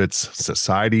don't know if it's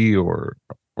society or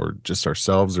just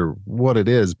ourselves or what it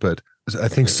is, but I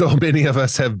think so many of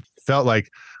us have felt like,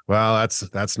 well,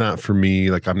 that's not for me.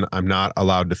 Like I'm not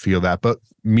allowed to feel that. But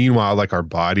meanwhile, like our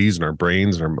bodies and our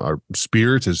brains and our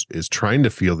spirits is trying to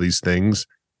feel these things.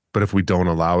 But if we don't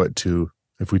allow it to,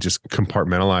 if we just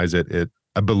compartmentalize it,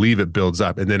 I believe it builds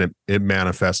up and then it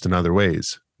manifests in other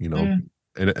ways, you know. Mm.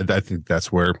 And I think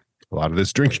that's where a lot of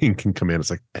this drinking can come in. It's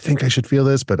like, I think I should feel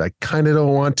this, but I kind of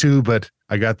don't want to, but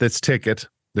I got this ticket.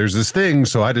 There's this thing,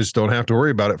 so I just don't have to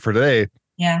worry about it for today.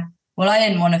 Yeah. Well, I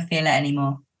didn't want to feel it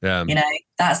anymore. Yeah. You know,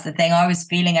 that's the thing. I was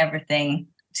feeling everything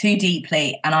too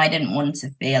deeply and I didn't want to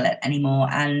feel it anymore.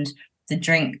 And the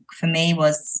drink for me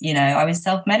was, you know, I was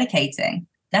self-medicating,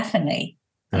 definitely.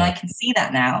 And I can see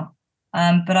that now.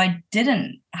 But I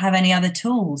didn't have any other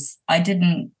tools. I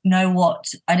didn't know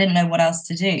what else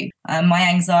to do. My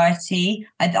anxiety,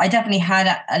 I definitely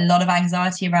had a lot of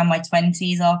anxiety around my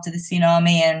 20s after the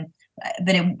tsunami.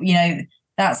 But it, you know,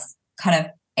 that's kind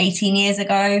of 18 years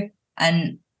ago.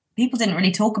 And people didn't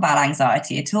really talk about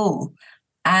anxiety at all.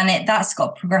 And that's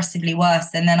got progressively worse.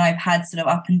 And then I've had sort of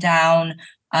up and down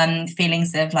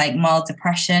feelings of like mild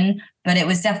depression. But it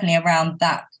was definitely around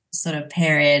that sort of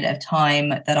period of time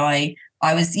that I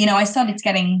was, you know, I started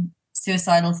getting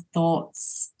suicidal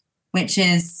thoughts, which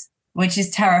is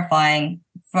terrifying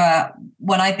for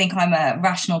when I think I'm a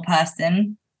rational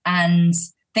person, and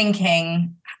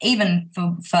thinking even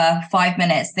for 5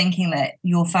 minutes, thinking that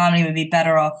your family would be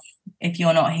better off if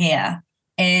you're not here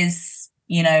is,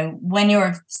 you know, when you're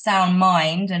of sound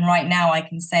mind. And right now I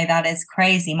can say that is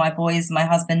crazy. My boys, my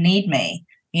husband need me,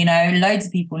 you know, loads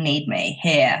of people need me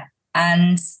here.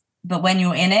 But when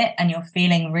you're in it and you're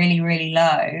feeling really, really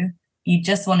low, you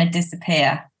just want to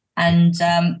disappear. And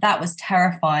that was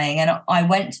terrifying. And I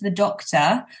went to the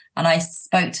doctor and I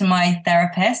spoke to my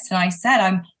therapist and I said,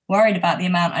 I'm worried about the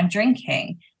amount I'm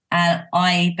drinking. And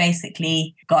I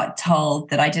basically got told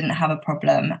that I didn't have a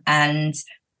problem and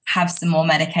have some more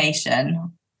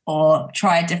medication or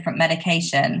try a different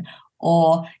medication,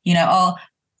 or, you know,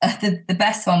 the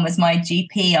best one was my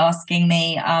GP asking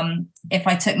me if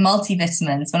I took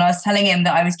multivitamins. When I was telling him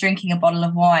that I was drinking a bottle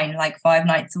of wine like 5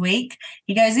 nights a week,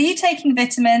 he goes, "Are you taking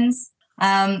vitamins?"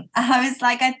 And I was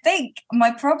like, I think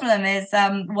my problem is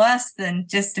worse than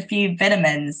just a few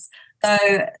vitamins. So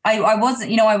I wasn't,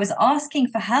 you know, I was asking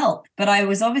for help, but I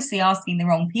was obviously asking the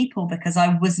wrong people because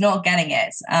I was not getting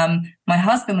it. My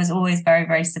husband was always very,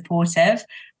 very supportive,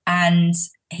 and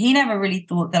he never really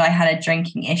thought that I had a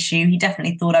drinking issue. He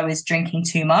definitely thought I was drinking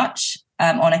too much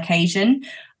on occasion.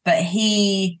 But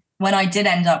when I did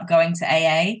end up going to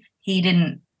AA,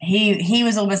 he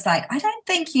was almost like, I don't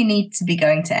think you need to be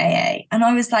going to AA. And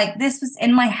I was like, this was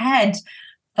in my head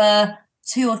for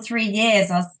 2 or 3 years.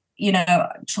 I was, you know,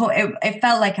 it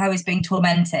felt like I was being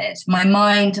tormented. My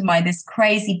mind, this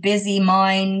crazy busy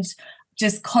mind,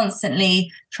 just constantly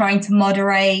trying to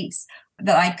moderate,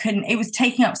 that I couldn't, it was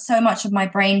taking up so much of my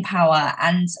brain power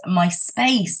and my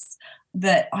space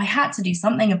that I had to do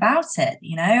something about it.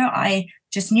 You know, I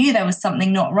just knew there was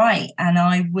something not right. And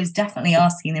I was definitely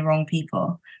asking the wrong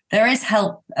people. There is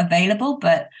help available,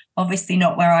 but obviously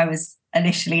not where I was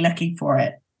initially looking for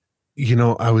it. You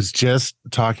know, I was just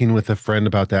talking with a friend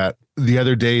about that the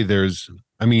other day.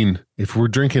 If we're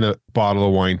drinking a bottle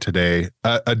of wine today,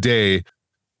 a day,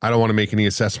 I don't want to make any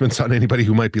assessments on anybody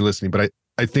who might be listening, but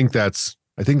I think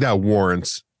that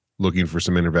warrants looking for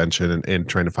some intervention and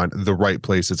trying to find the right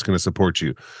place that's going to support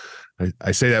you.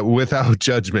 I say that without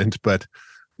judgment, but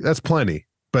that's plenty.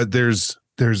 But there's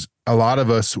a lot of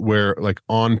us where, like,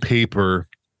 on paper,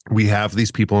 we have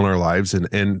these people in our lives,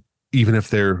 and even if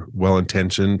they're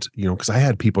well-intentioned, you know, because I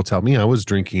had people tell me I was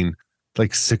drinking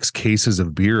like 6 cases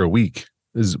of beer a week.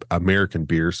 This is American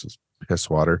beer, so it's piss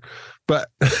water. But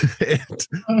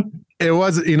it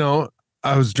wasn't, you know,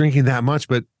 I was drinking that much,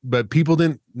 but people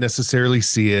didn't necessarily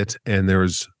see it. And there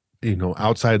was, you know,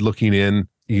 outside looking in,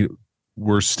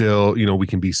 we're still, you know, we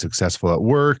can be successful at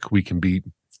work. We can be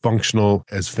functional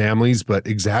as families, but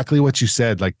exactly what you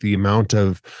said, like the amount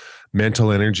of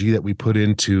mental energy that we put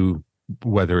into,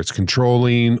 whether it's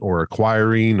controlling or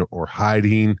acquiring or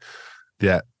hiding,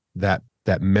 that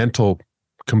mental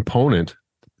component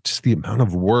just the amount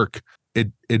of work.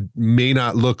 It may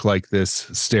not look like this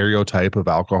stereotype of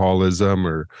alcoholism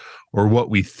or what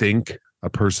we think a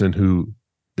person who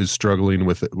is struggling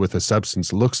with a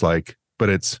substance looks like, but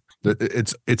it's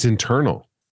internal.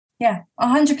 Yeah,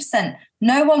 100%.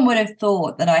 No one would have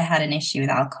thought that I had an issue with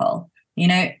alcohol. You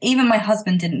know, even my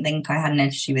husband didn't think I had an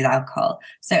issue with alcohol.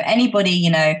 So anybody, you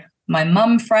know, my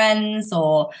mum friends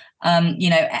or, you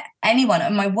know, anyone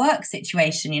in my work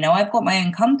situation, you know, I've got my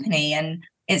own company and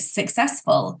it's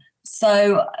successful.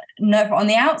 So no, on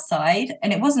the outside,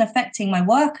 and it wasn't affecting my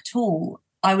work at all.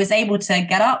 I was able to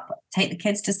get up, take the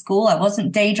kids to school. I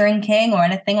wasn't day drinking or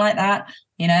anything like that.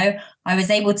 You know, I was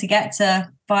able to get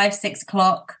to 5, 6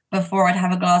 o'clock before I'd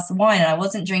have a glass of wine, and I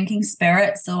wasn't drinking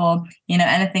spirits or, you know,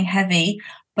 anything heavy.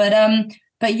 But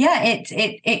yeah,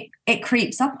 it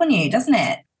creeps up on you, doesn't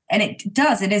it? And it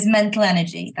does. It is mental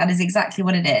energy. That is exactly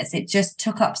what it is. It just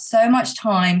took up so much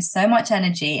time, so much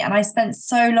energy. And I spent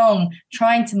so long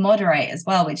trying to moderate as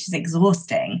well, which is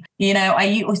exhausting. You know, I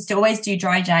used to always do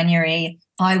dry January.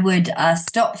 I would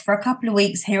stop for a couple of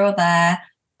weeks here or there.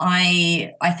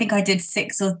 I think I did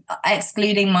 6 or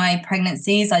excluding my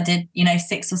pregnancies. I did, you know,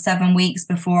 6 or 7 weeks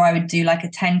before I would do like a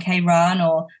 10K run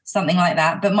or something like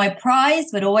that. But my prize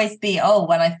would always be, oh,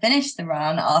 when I finish the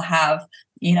run, I'll have,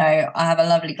 you know, I have a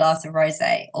lovely glass of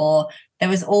rosé. Or that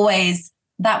was always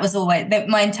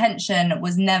my intention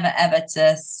was never ever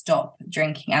to stop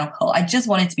drinking alcohol. I just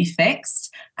wanted to be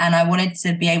fixed and I wanted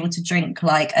to be able to drink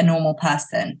like a normal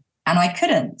person. And I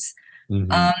couldn't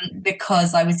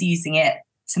because I was using it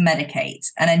to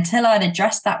medicate. And until I'd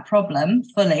addressed that problem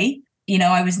fully, you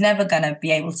know, I was never going to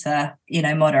be able to, you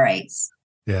know, moderate.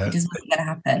 Yeah. It just wasn't going to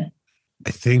happen.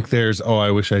 I think there's, I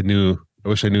wish I knew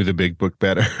the big book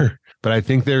better, but I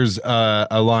think there's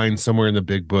a line somewhere in the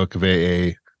big book of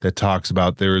AA that talks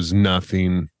about there's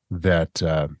nothing that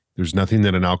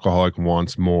an alcoholic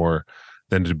wants more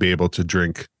than to be able to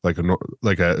drink like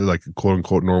a quote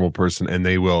unquote normal person. And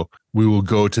we will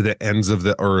go to the ends of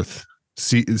the earth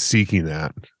seeking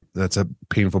that. That's a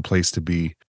painful place to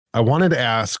be. I wanted to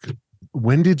ask,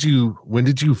 when did you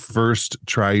first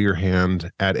try your hand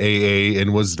at AA?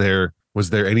 And was there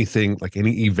anything, like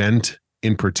any event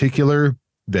in particular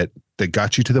that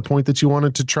got you to the point that you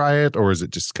wanted to try it? Or is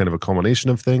it just kind of a culmination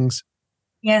of things?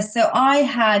 Yeah, so I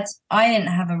didn't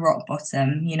have a rock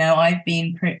bottom. You know, I've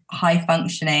been pretty high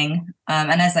functioning.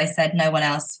 And as I said, no one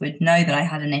else would know that I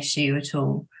had an issue at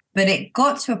all. But it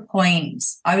got to a point,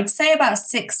 I would say about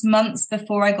 6 months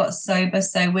before I got sober.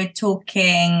 So we're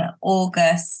talking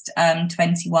August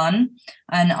 21.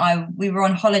 And we were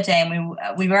on holiday and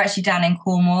we were actually down in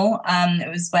Cornwall. It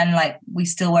was when like we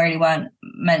still really weren't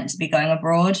meant to be going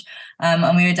abroad.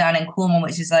 And we were down in Cornwall,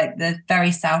 which is like the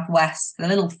very southwest, the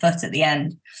little foot at the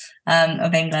end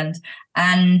of England.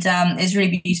 And it's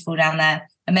really beautiful down there.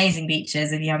 Amazing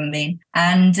beaches if you haven't been.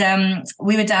 And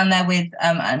we were down there with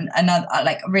another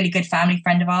like a really good family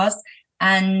friend of ours.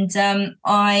 And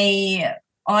I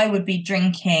would be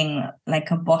drinking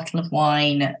like a bottle of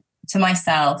wine to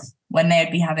myself when they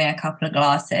would be having a couple of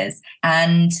glasses.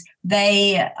 And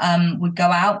they would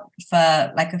go out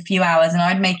for like a few hours and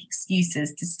I'd make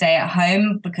excuses to stay at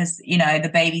home because, you know, the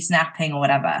baby's napping or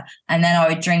whatever. And then I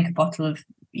would drink a bottle of,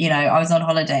 you know, I was on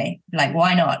holiday, like,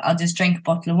 why not? I'll just drink a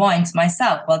bottle of wine to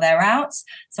myself while they're out.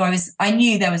 So I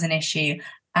knew there was an issue.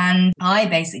 And I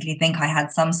basically think I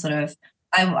had some sort of,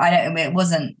 I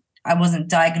wasn't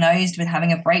diagnosed with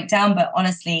having a breakdown, but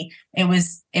honestly, it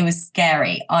was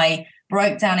scary. I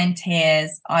broke down in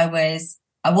tears. I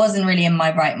wasn't really in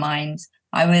my right mind.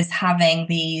 I was having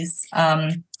these,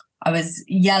 I was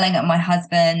yelling at my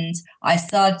husband. I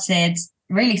started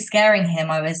really scaring him.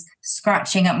 I was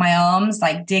scratching at my arms,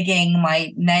 like digging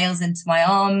my nails into my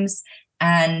arms.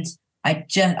 And I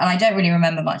don't really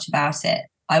remember much about it.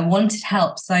 I wanted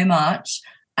help so much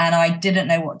and I didn't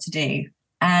know what to do.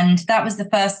 And that was the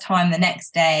first time the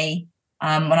next day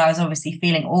when I was obviously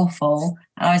feeling awful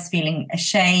and I was feeling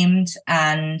ashamed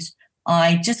and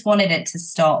I just wanted it to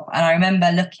stop. And I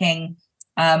remember looking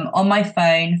on my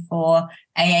phone for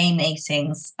AA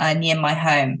meetings near my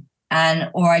home.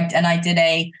 And I did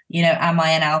a, you know, am I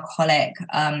an alcoholic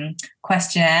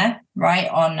questionnaire, right,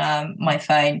 on my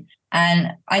phone.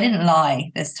 And I didn't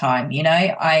lie this time, you know,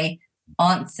 I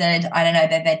answered, I don't know,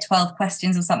 they're 12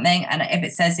 questions or something. And if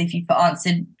it says if you've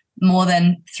answered more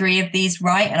than 3 of these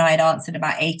right, and I had answered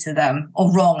about 8 of them,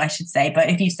 or wrong, I should say. But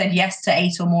if you said yes to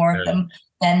 8 or more of them,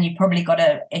 then you probably got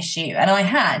an issue. And I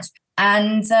had.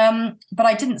 And but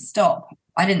I didn't stop.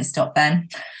 I didn't stop then.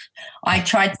 I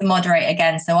tried to moderate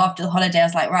again. So after the holiday, I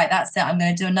was like, right, that's it. I'm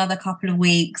going to do another couple of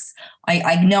weeks.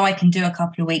 I know I can do a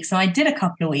couple of weeks. And I did a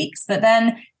couple of weeks. But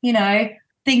then, you know,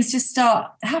 things just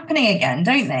start happening again,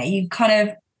 don't they? You kind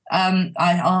of,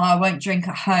 I won't drink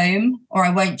at home, or I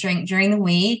won't drink during the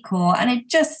week, and it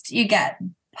just, you get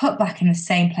put back in the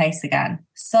same place again.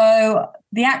 So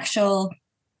the actual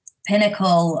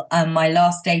pinnacle, my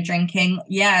last day drinking,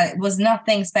 it was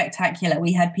nothing spectacular.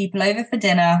 We had people over for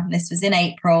dinner. This was in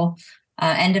April,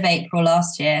 end of April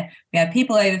last year. We had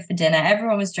people over for dinner.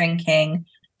 Everyone was drinking.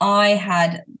 I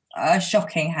had a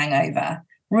shocking hangover,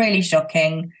 really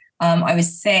shocking. I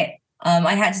was sick.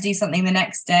 I had to do something the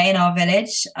next day in our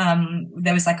village.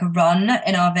 There was like a run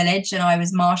in our village and I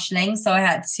was marshalling. So I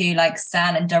had to like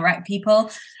stand and direct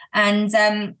people. And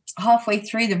halfway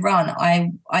through the run,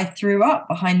 I threw up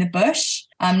behind the bush.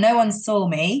 No one saw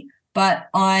me, but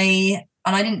I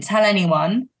didn't tell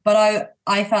anyone, but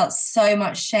I felt so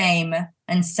much shame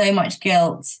and so much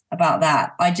guilt about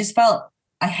that. I just felt,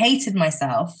 I hated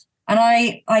myself. And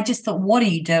I just thought, what are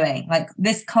you doing? Like,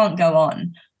 this can't go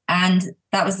on. And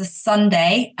that was the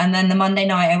Sunday. And then the Monday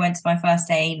night, I went to my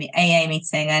first AA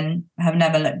meeting and have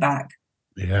never looked back.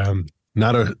 Yeah.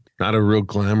 Not a real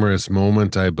glamorous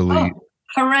moment, I believe. Oh,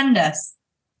 horrendous.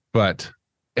 But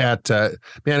man,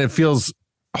 it feels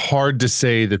hard to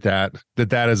say that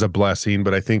is a blessing.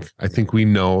 But I think we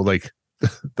know, like,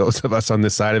 those of us on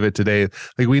this side of it today,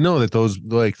 like, we know that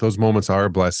those moments are a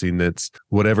blessing. That's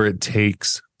whatever it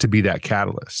takes to be that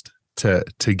catalyst to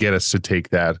get us to take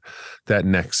that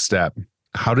next step.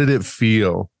 How did it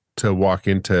feel to walk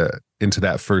into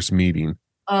that first meeting?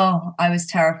 Oh, I was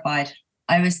terrified.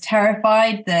 I was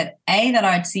terrified that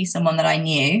I'd see someone that I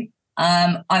knew.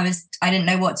 I didn't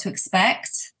know what to expect.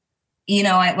 You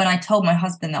know, when I told my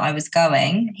husband that I was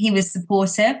going, he was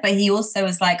supportive, but he also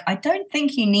was like, I don't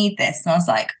think you need this. And I was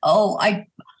like, oh, I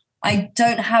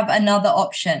don't have another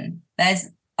option.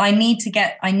 I need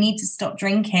to stop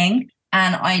drinking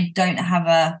and I don't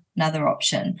have another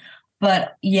option.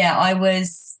 But yeah, I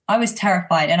was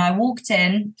terrified, and I walked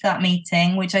in to that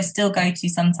meeting, which I still go to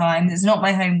sometimes. It's not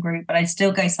my home group, but I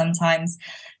still go sometimes.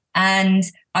 And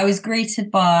I was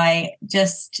greeted by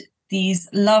just these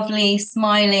lovely,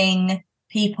 smiling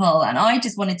people. And I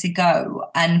just wanted to go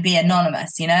and be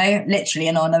anonymous, literally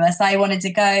anonymous. I wanted to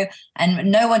go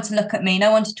and no one to look at me,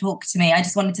 no one to talk to me. I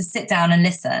just wanted to sit down and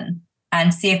listen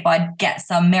and see if I'd get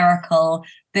some miracle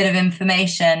bit of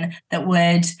information that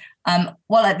would,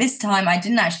 at this time, I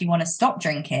didn't actually want to stop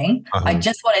drinking. Uh-huh. I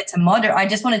just wanted to moderate. I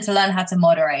just wanted to learn how to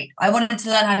moderate. I wanted to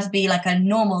learn how to be like a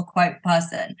normal quote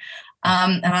person.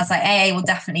 And I was like, AA will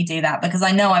definitely do that because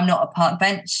I know I'm not a park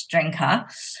bench drinker,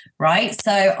 right?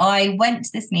 So I went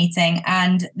to this meeting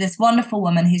and this wonderful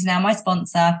woman who's now my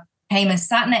sponsor came and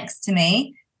sat next to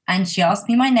me and she asked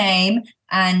me my name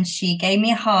and she gave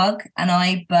me a hug and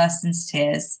I burst into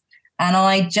tears. And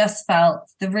I just felt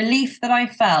the relief that I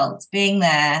felt being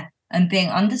there and being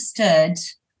understood.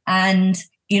 And,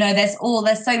 there's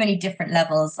so many different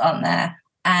levels, aren't there?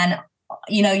 And,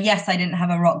 yes, I didn't have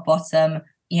a rock bottom.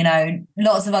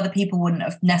 Lots of other people wouldn't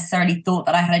have necessarily thought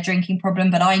that I had a drinking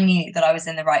problem, but I knew that I was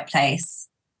in the right place.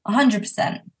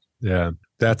 100%. Yeah,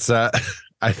 that's, I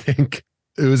think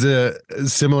it was a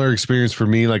similar experience for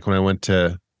me. Like when I went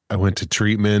to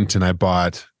treatment and I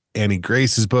bought Annie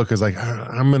Grace's book. I was like,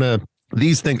 I'm going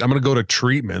to go to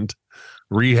treatment.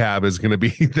 Rehab is going to be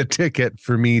the ticket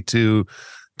for me to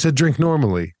drink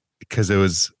normally, because it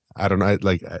was, I don't know,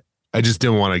 I just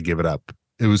didn't want to give it up.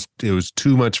 It was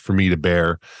too much for me to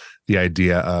bear, the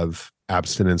idea of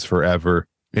abstinence forever.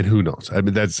 And who knows? I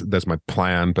mean, that's my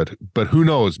plan, but who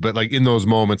knows? But like in those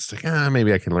moments, like,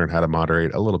 maybe I can learn how to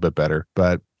moderate a little bit better.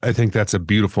 But I think that's a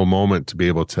beautiful moment to be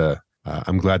able to,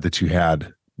 I'm glad that you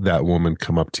had that woman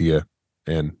come up to you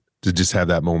and to just have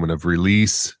that moment of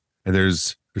release. And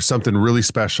there's something really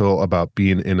special about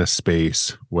being in a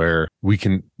space where we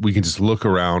can just look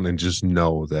around and just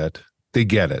know that they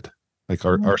get it. Like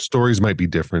our stories might be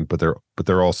different, but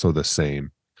they're also the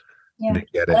same. Yeah. They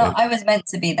get it. Well, I was meant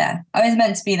to be there. I was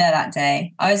meant to be there that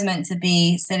day. I was meant to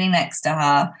be sitting next to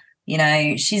her.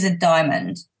 She's a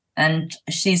diamond and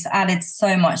she's added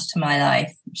so much to my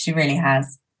life. She really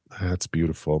has. That's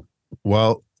beautiful.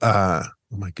 Well, oh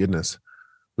my goodness.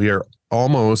 We are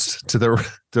almost to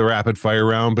the rapid fire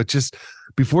round, but just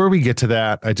before we get to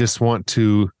that, I just want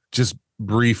to just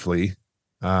briefly,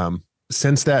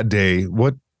 since that day,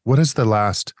 what has the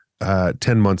last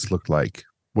 10 months looked like?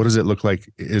 What does it look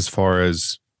like as far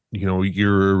as,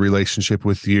 your relationship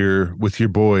with your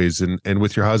boys and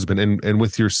with your husband and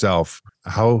with yourself?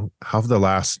 How have the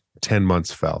last 10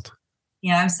 months felt?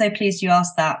 Yeah, I'm so pleased you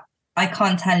asked that. I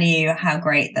can't tell you how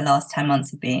great the last 10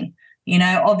 months have been.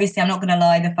 Obviously, I'm not going to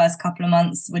lie. The first couple of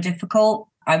months were difficult.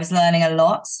 I was learning a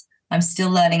lot. I'm still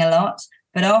learning a lot.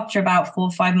 But after about 4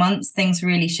 or 5 months, things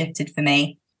really shifted for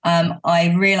me.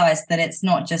 I realized that it's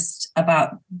not just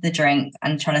about the drink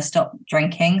and trying to stop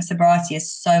drinking. Sobriety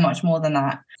is so much more than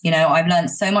that. You know, I've learned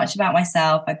so much about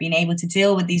myself. I've been able to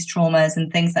deal with these traumas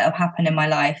and things that have happened in my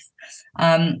life.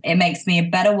 It makes me a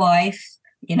better wife,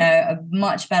 you know, a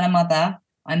much better mother.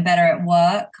 I'm better at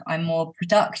work. I'm more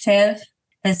productive.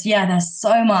 There's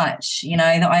so much, you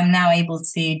know, that I'm now able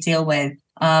to deal with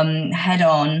head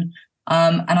on.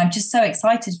 And I'm just so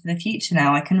excited for the future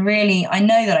now. I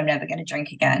know that I'm never going to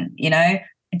drink again. You know,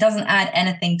 it doesn't add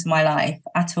anything to my life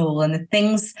at all. And the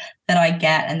things that I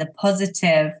get and the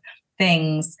positive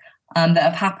things that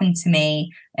have happened to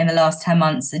me in the last 10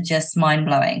 months are just mind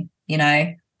blowing. You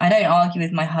know, I don't argue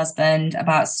with my husband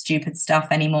about stupid stuff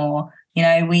anymore. You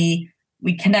know, we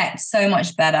connect so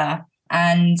much better.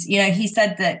 And, you know, he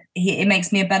said that it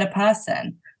makes me a better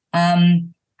person.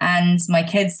 And my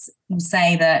kids will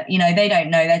say that, you know, they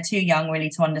don't know. They're too young really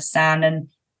to understand. And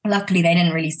luckily they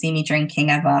didn't really see me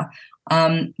drinking ever.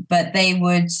 But they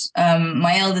would,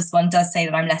 my eldest one does say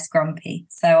that I'm less grumpy.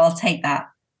 So I'll take that.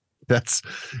 That's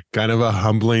kind of a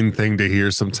humbling thing to hear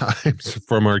sometimes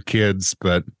from our kids.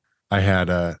 But I had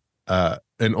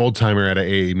an old timer at an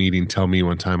AA meeting tell me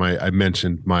one time, I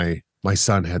mentioned my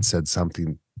son had said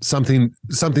something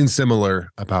similar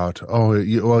about,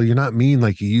 you're not mean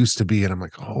like you used to be. And I'm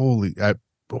like,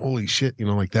 holy shit, you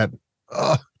know, like that.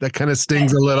 Oh, that kind of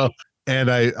stings a little. And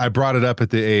I brought it up at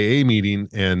the AA meeting,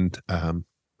 and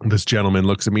this gentleman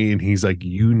looks at me and he's like,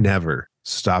 you never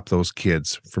stop those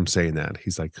kids from saying that.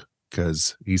 He's like,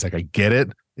 because he's like, I get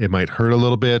it. It might hurt a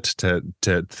little bit to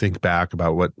think back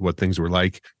about what things were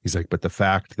like. He's like, but the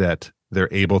fact that they're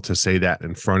able to say that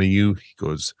in front of you, he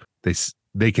goes,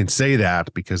 they can say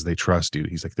that because they trust you.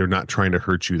 He's like, they're not trying to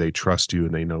hurt you. They trust you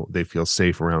and they know they feel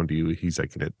safe around you. He's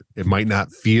like, it might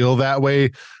not feel that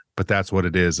way, but that's what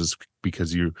it is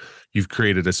because you've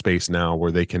created a space now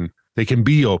where they can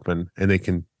be open and they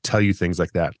can tell you things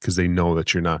like that because they know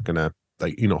that you're not gonna,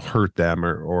 like, you know, hurt them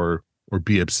or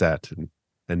be upset.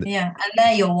 And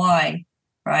they're your why,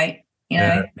 right? You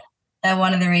know, they're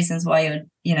one of the reasons why you're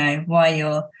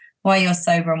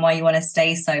sober and why you want to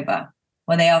stay sober.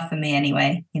 Well, they are for me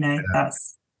anyway. You know,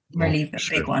 that's really a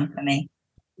big one for me.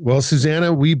 Well,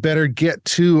 Susanna, we better get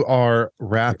to our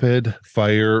rapid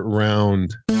fire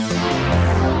round.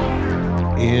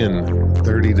 In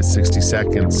 30 to 60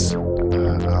 seconds,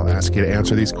 I'll ask you to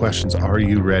answer these questions. Are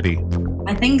you ready?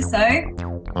 I think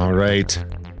so. All right.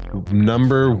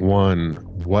 Number 1,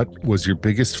 what was your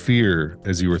biggest fear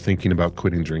as you were thinking about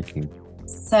quitting drinking?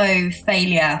 So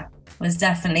failure was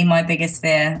definitely my biggest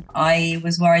fear. I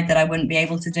was worried that I wouldn't be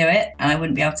able to do it and I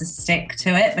wouldn't be able to stick to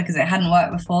it because it hadn't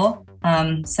worked before.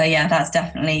 So yeah, that's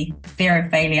definitely fear of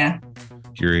failure.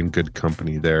 You're in good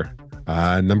company there.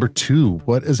 Number 2,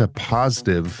 what is a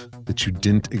positive that you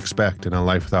didn't expect in a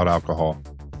life without alcohol?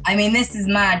 I mean, this is a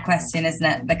mad question, isn't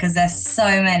it? Because there's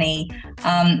so many.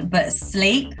 But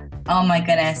sleep, oh my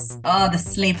goodness. Oh, the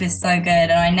sleep is so good.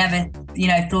 And I never,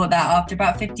 thought that after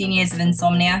about 15 years of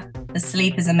insomnia, the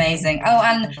sleep is amazing. Oh,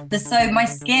 and my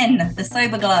skin, the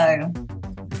sober glow.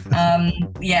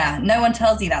 No one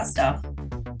tells you that stuff.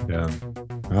 Yeah,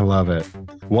 I love it.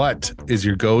 What is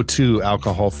your go-to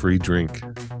alcohol-free drink?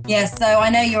 Yeah, so I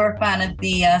know you're a fan of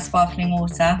the sparkling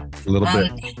water. A little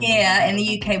bit. Here in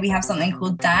the UK, we have something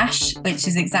called Dash, which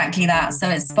is exactly that. So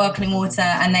it's sparkling water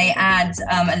and they add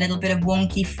a little bit of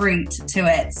wonky fruit to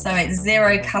it. So it's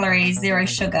 0 calories, 0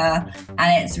 sugar,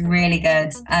 and it's really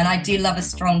good. And I do love a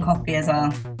strong coffee as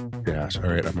well. Dash. All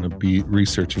right, I'm going to be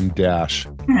researching Dash.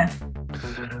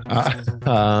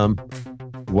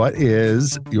 What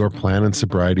is your plan in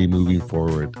sobriety moving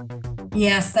forward?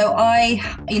 Yeah, so I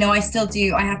still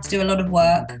do. I have to do a lot of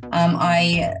work.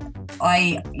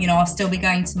 I'll still be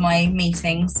going to my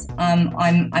meetings.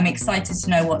 I'm excited to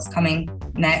know what's coming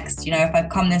next. You know, if I've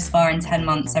come this far in 10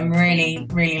 months, I'm really,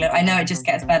 really, I know it just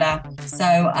gets better. So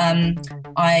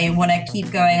I want to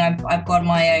keep going. I've got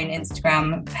my own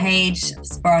Instagram page,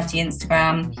 sobriety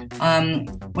Instagram,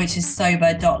 which is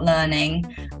sober.learning.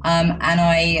 And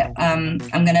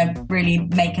I'm going to really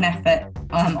make an effort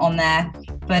on there.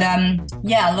 But a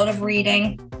lot of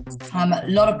reading, a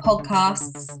lot of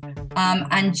podcasts,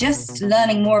 and just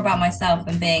learning more about myself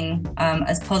and being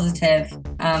as positive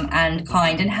and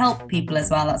kind and help people as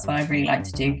well. That's what I really like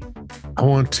to do.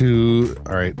 All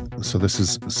right, so this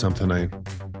is something I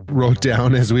wrote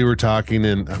down as we were talking,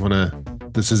 and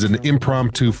this is an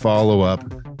impromptu follow-up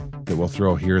that we'll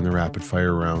throw here in the rapid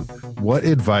fire round. What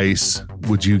advice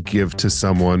would you give to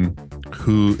someone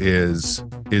who is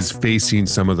facing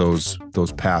some of those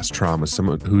past traumas,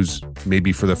 someone who's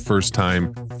maybe for the first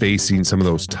time facing some of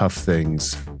those tough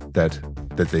things that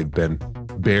that they've been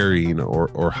burying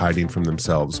or hiding from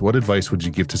themselves. What advice would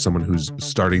you give to someone who's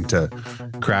starting to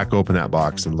crack open that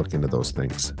box and look into those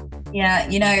things? Yeah,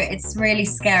 it's really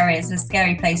scary. It's a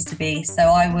scary place to be. So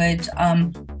I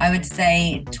would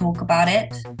say talk about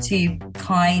it to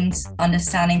kind,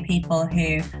 understanding people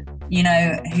who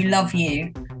love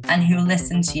you and who will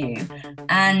listen to you,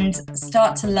 and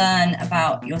start to learn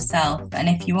about yourself. And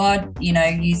if you are,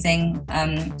 using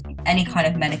any kind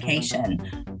of medication,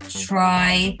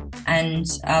 try and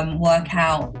work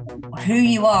out who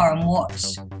you are and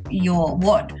what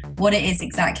it is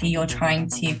exactly you're trying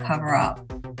to cover up.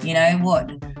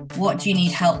 What do you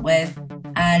need help with?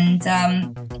 And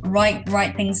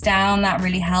write things down. That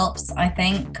really helps, I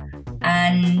think.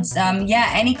 And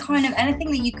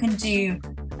anything that you can do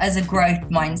as a growth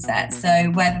mindset. So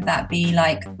whether that be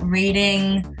like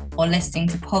reading or listening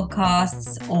to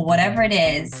podcasts or whatever it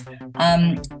is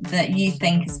that you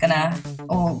think is gonna,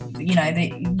 or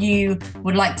that you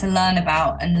would like to learn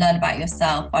about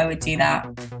yourself, I would do that.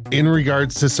 In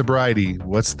regards to sobriety,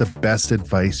 what's the best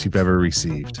advice you've ever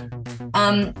received?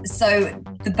 So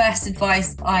the best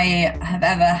advice I have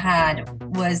ever had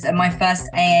was at my first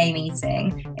AA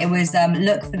meeting. It was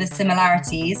look for the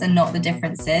similarities and not the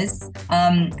differences.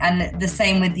 And the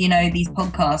same with, these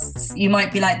podcasts. You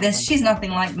might be like, she's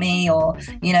nothing like me, or,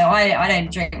 I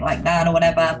don't drink like that or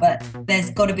whatever, but there's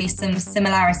got to be some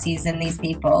similarities in these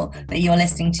people that you're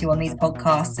listening to on these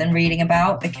podcasts and reading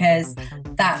about, because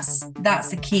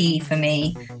that's a key for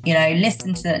me.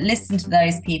 Listen to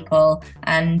those people,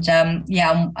 and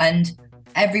and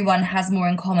everyone has more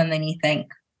in common than you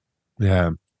think.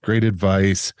 Yeah, great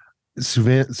advice.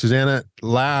 Susanna,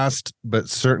 last but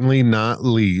certainly not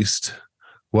least,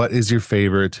 what is your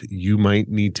favorite "you might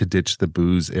need to ditch the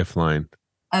booze if" line?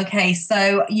 Okay,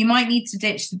 so you might need to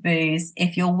ditch the booze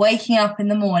if you're waking up in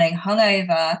the morning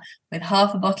hungover with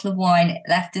half a bottle of wine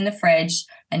left in the fridge,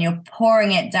 and you're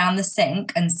pouring it down the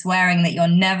sink and swearing that you're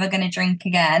never going to drink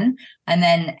again. And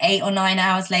then 8 or 9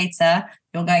 hours later,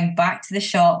 you're going back to the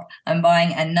shop and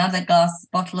buying another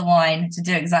bottle of wine to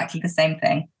do exactly the same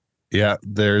thing. Yeah,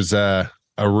 there's a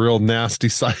real nasty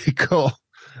cycle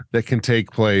that can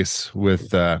take place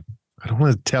with, I don't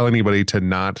want to tell anybody to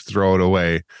not throw it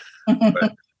away.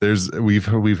 But we've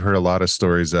heard a lot of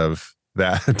stories of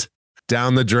that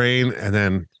down the drain, and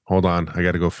then hold on, I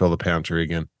got to go fill the pantry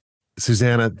again.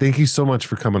 Susanna, thank you so much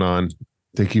for coming on.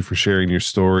 Thank you for sharing your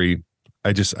story.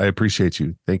 I appreciate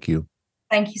you. Thank you.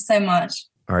 Thank you so much.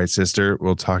 All right, sister.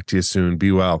 We'll talk to you soon.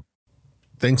 Be well.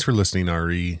 Thanks for listening,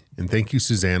 RE, and thank you,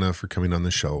 Susanna, for coming on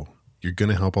the show. You're going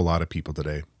to help a lot of people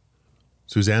today.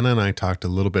 Susanna and I talked a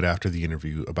little bit after the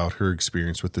interview about her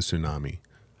experience with the tsunami.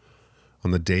 On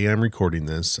the day I'm recording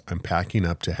this, I'm packing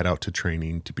up to head out to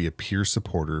training to be a peer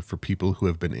supporter for people who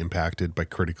have been impacted by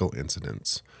critical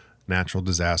incidents, natural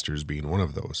disasters being one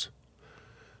of those.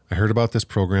 I heard about this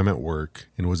program at work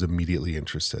and was immediately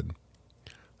interested.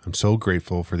 I'm so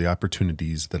grateful for the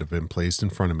opportunities that have been placed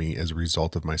in front of me as a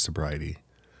result of my sobriety.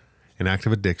 In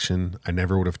active addiction, I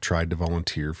never would have tried to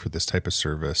volunteer for this type of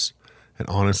service, and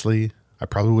honestly, I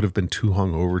probably would have been too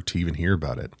hungover to even hear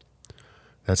about it.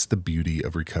 That's the beauty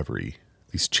of recovery.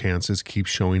 These chances keep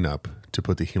showing up to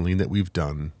put the healing that we've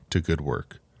done to good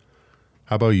work.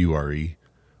 How about you, RE?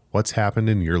 What's happened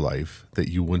in your life that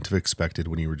you wouldn't have expected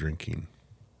when you were drinking?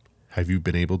 Have you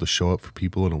been able to show up for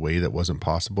people in a way that wasn't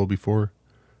possible before?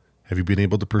 Have you been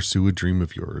able to pursue a dream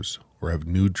of yours, or have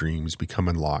new dreams become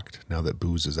unlocked now that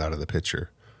booze is out of the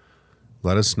picture?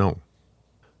 Let us know.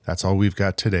 That's all we've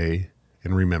got today,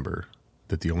 and remember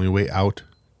that the only way out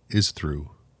is through.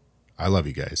 I love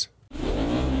you guys.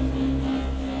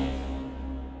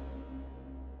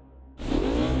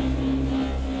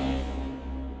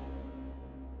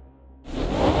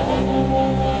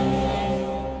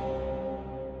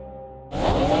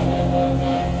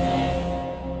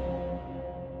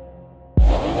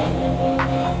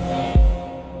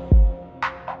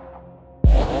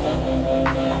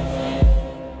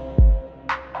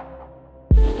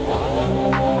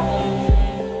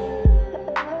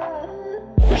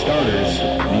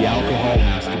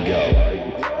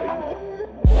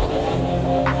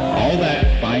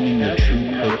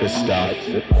 Stuff,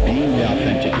 being the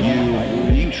authentic you,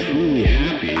 being truly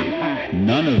happy,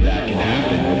 none of that can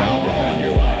happen with alcohol in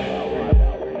your life.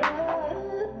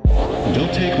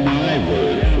 Don't take my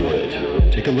word for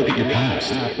it. Take a look at your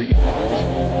past.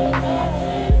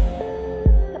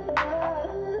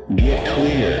 Get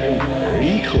clear,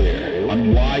 be clear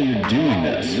on why you're doing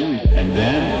this, and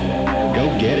then go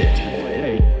get it.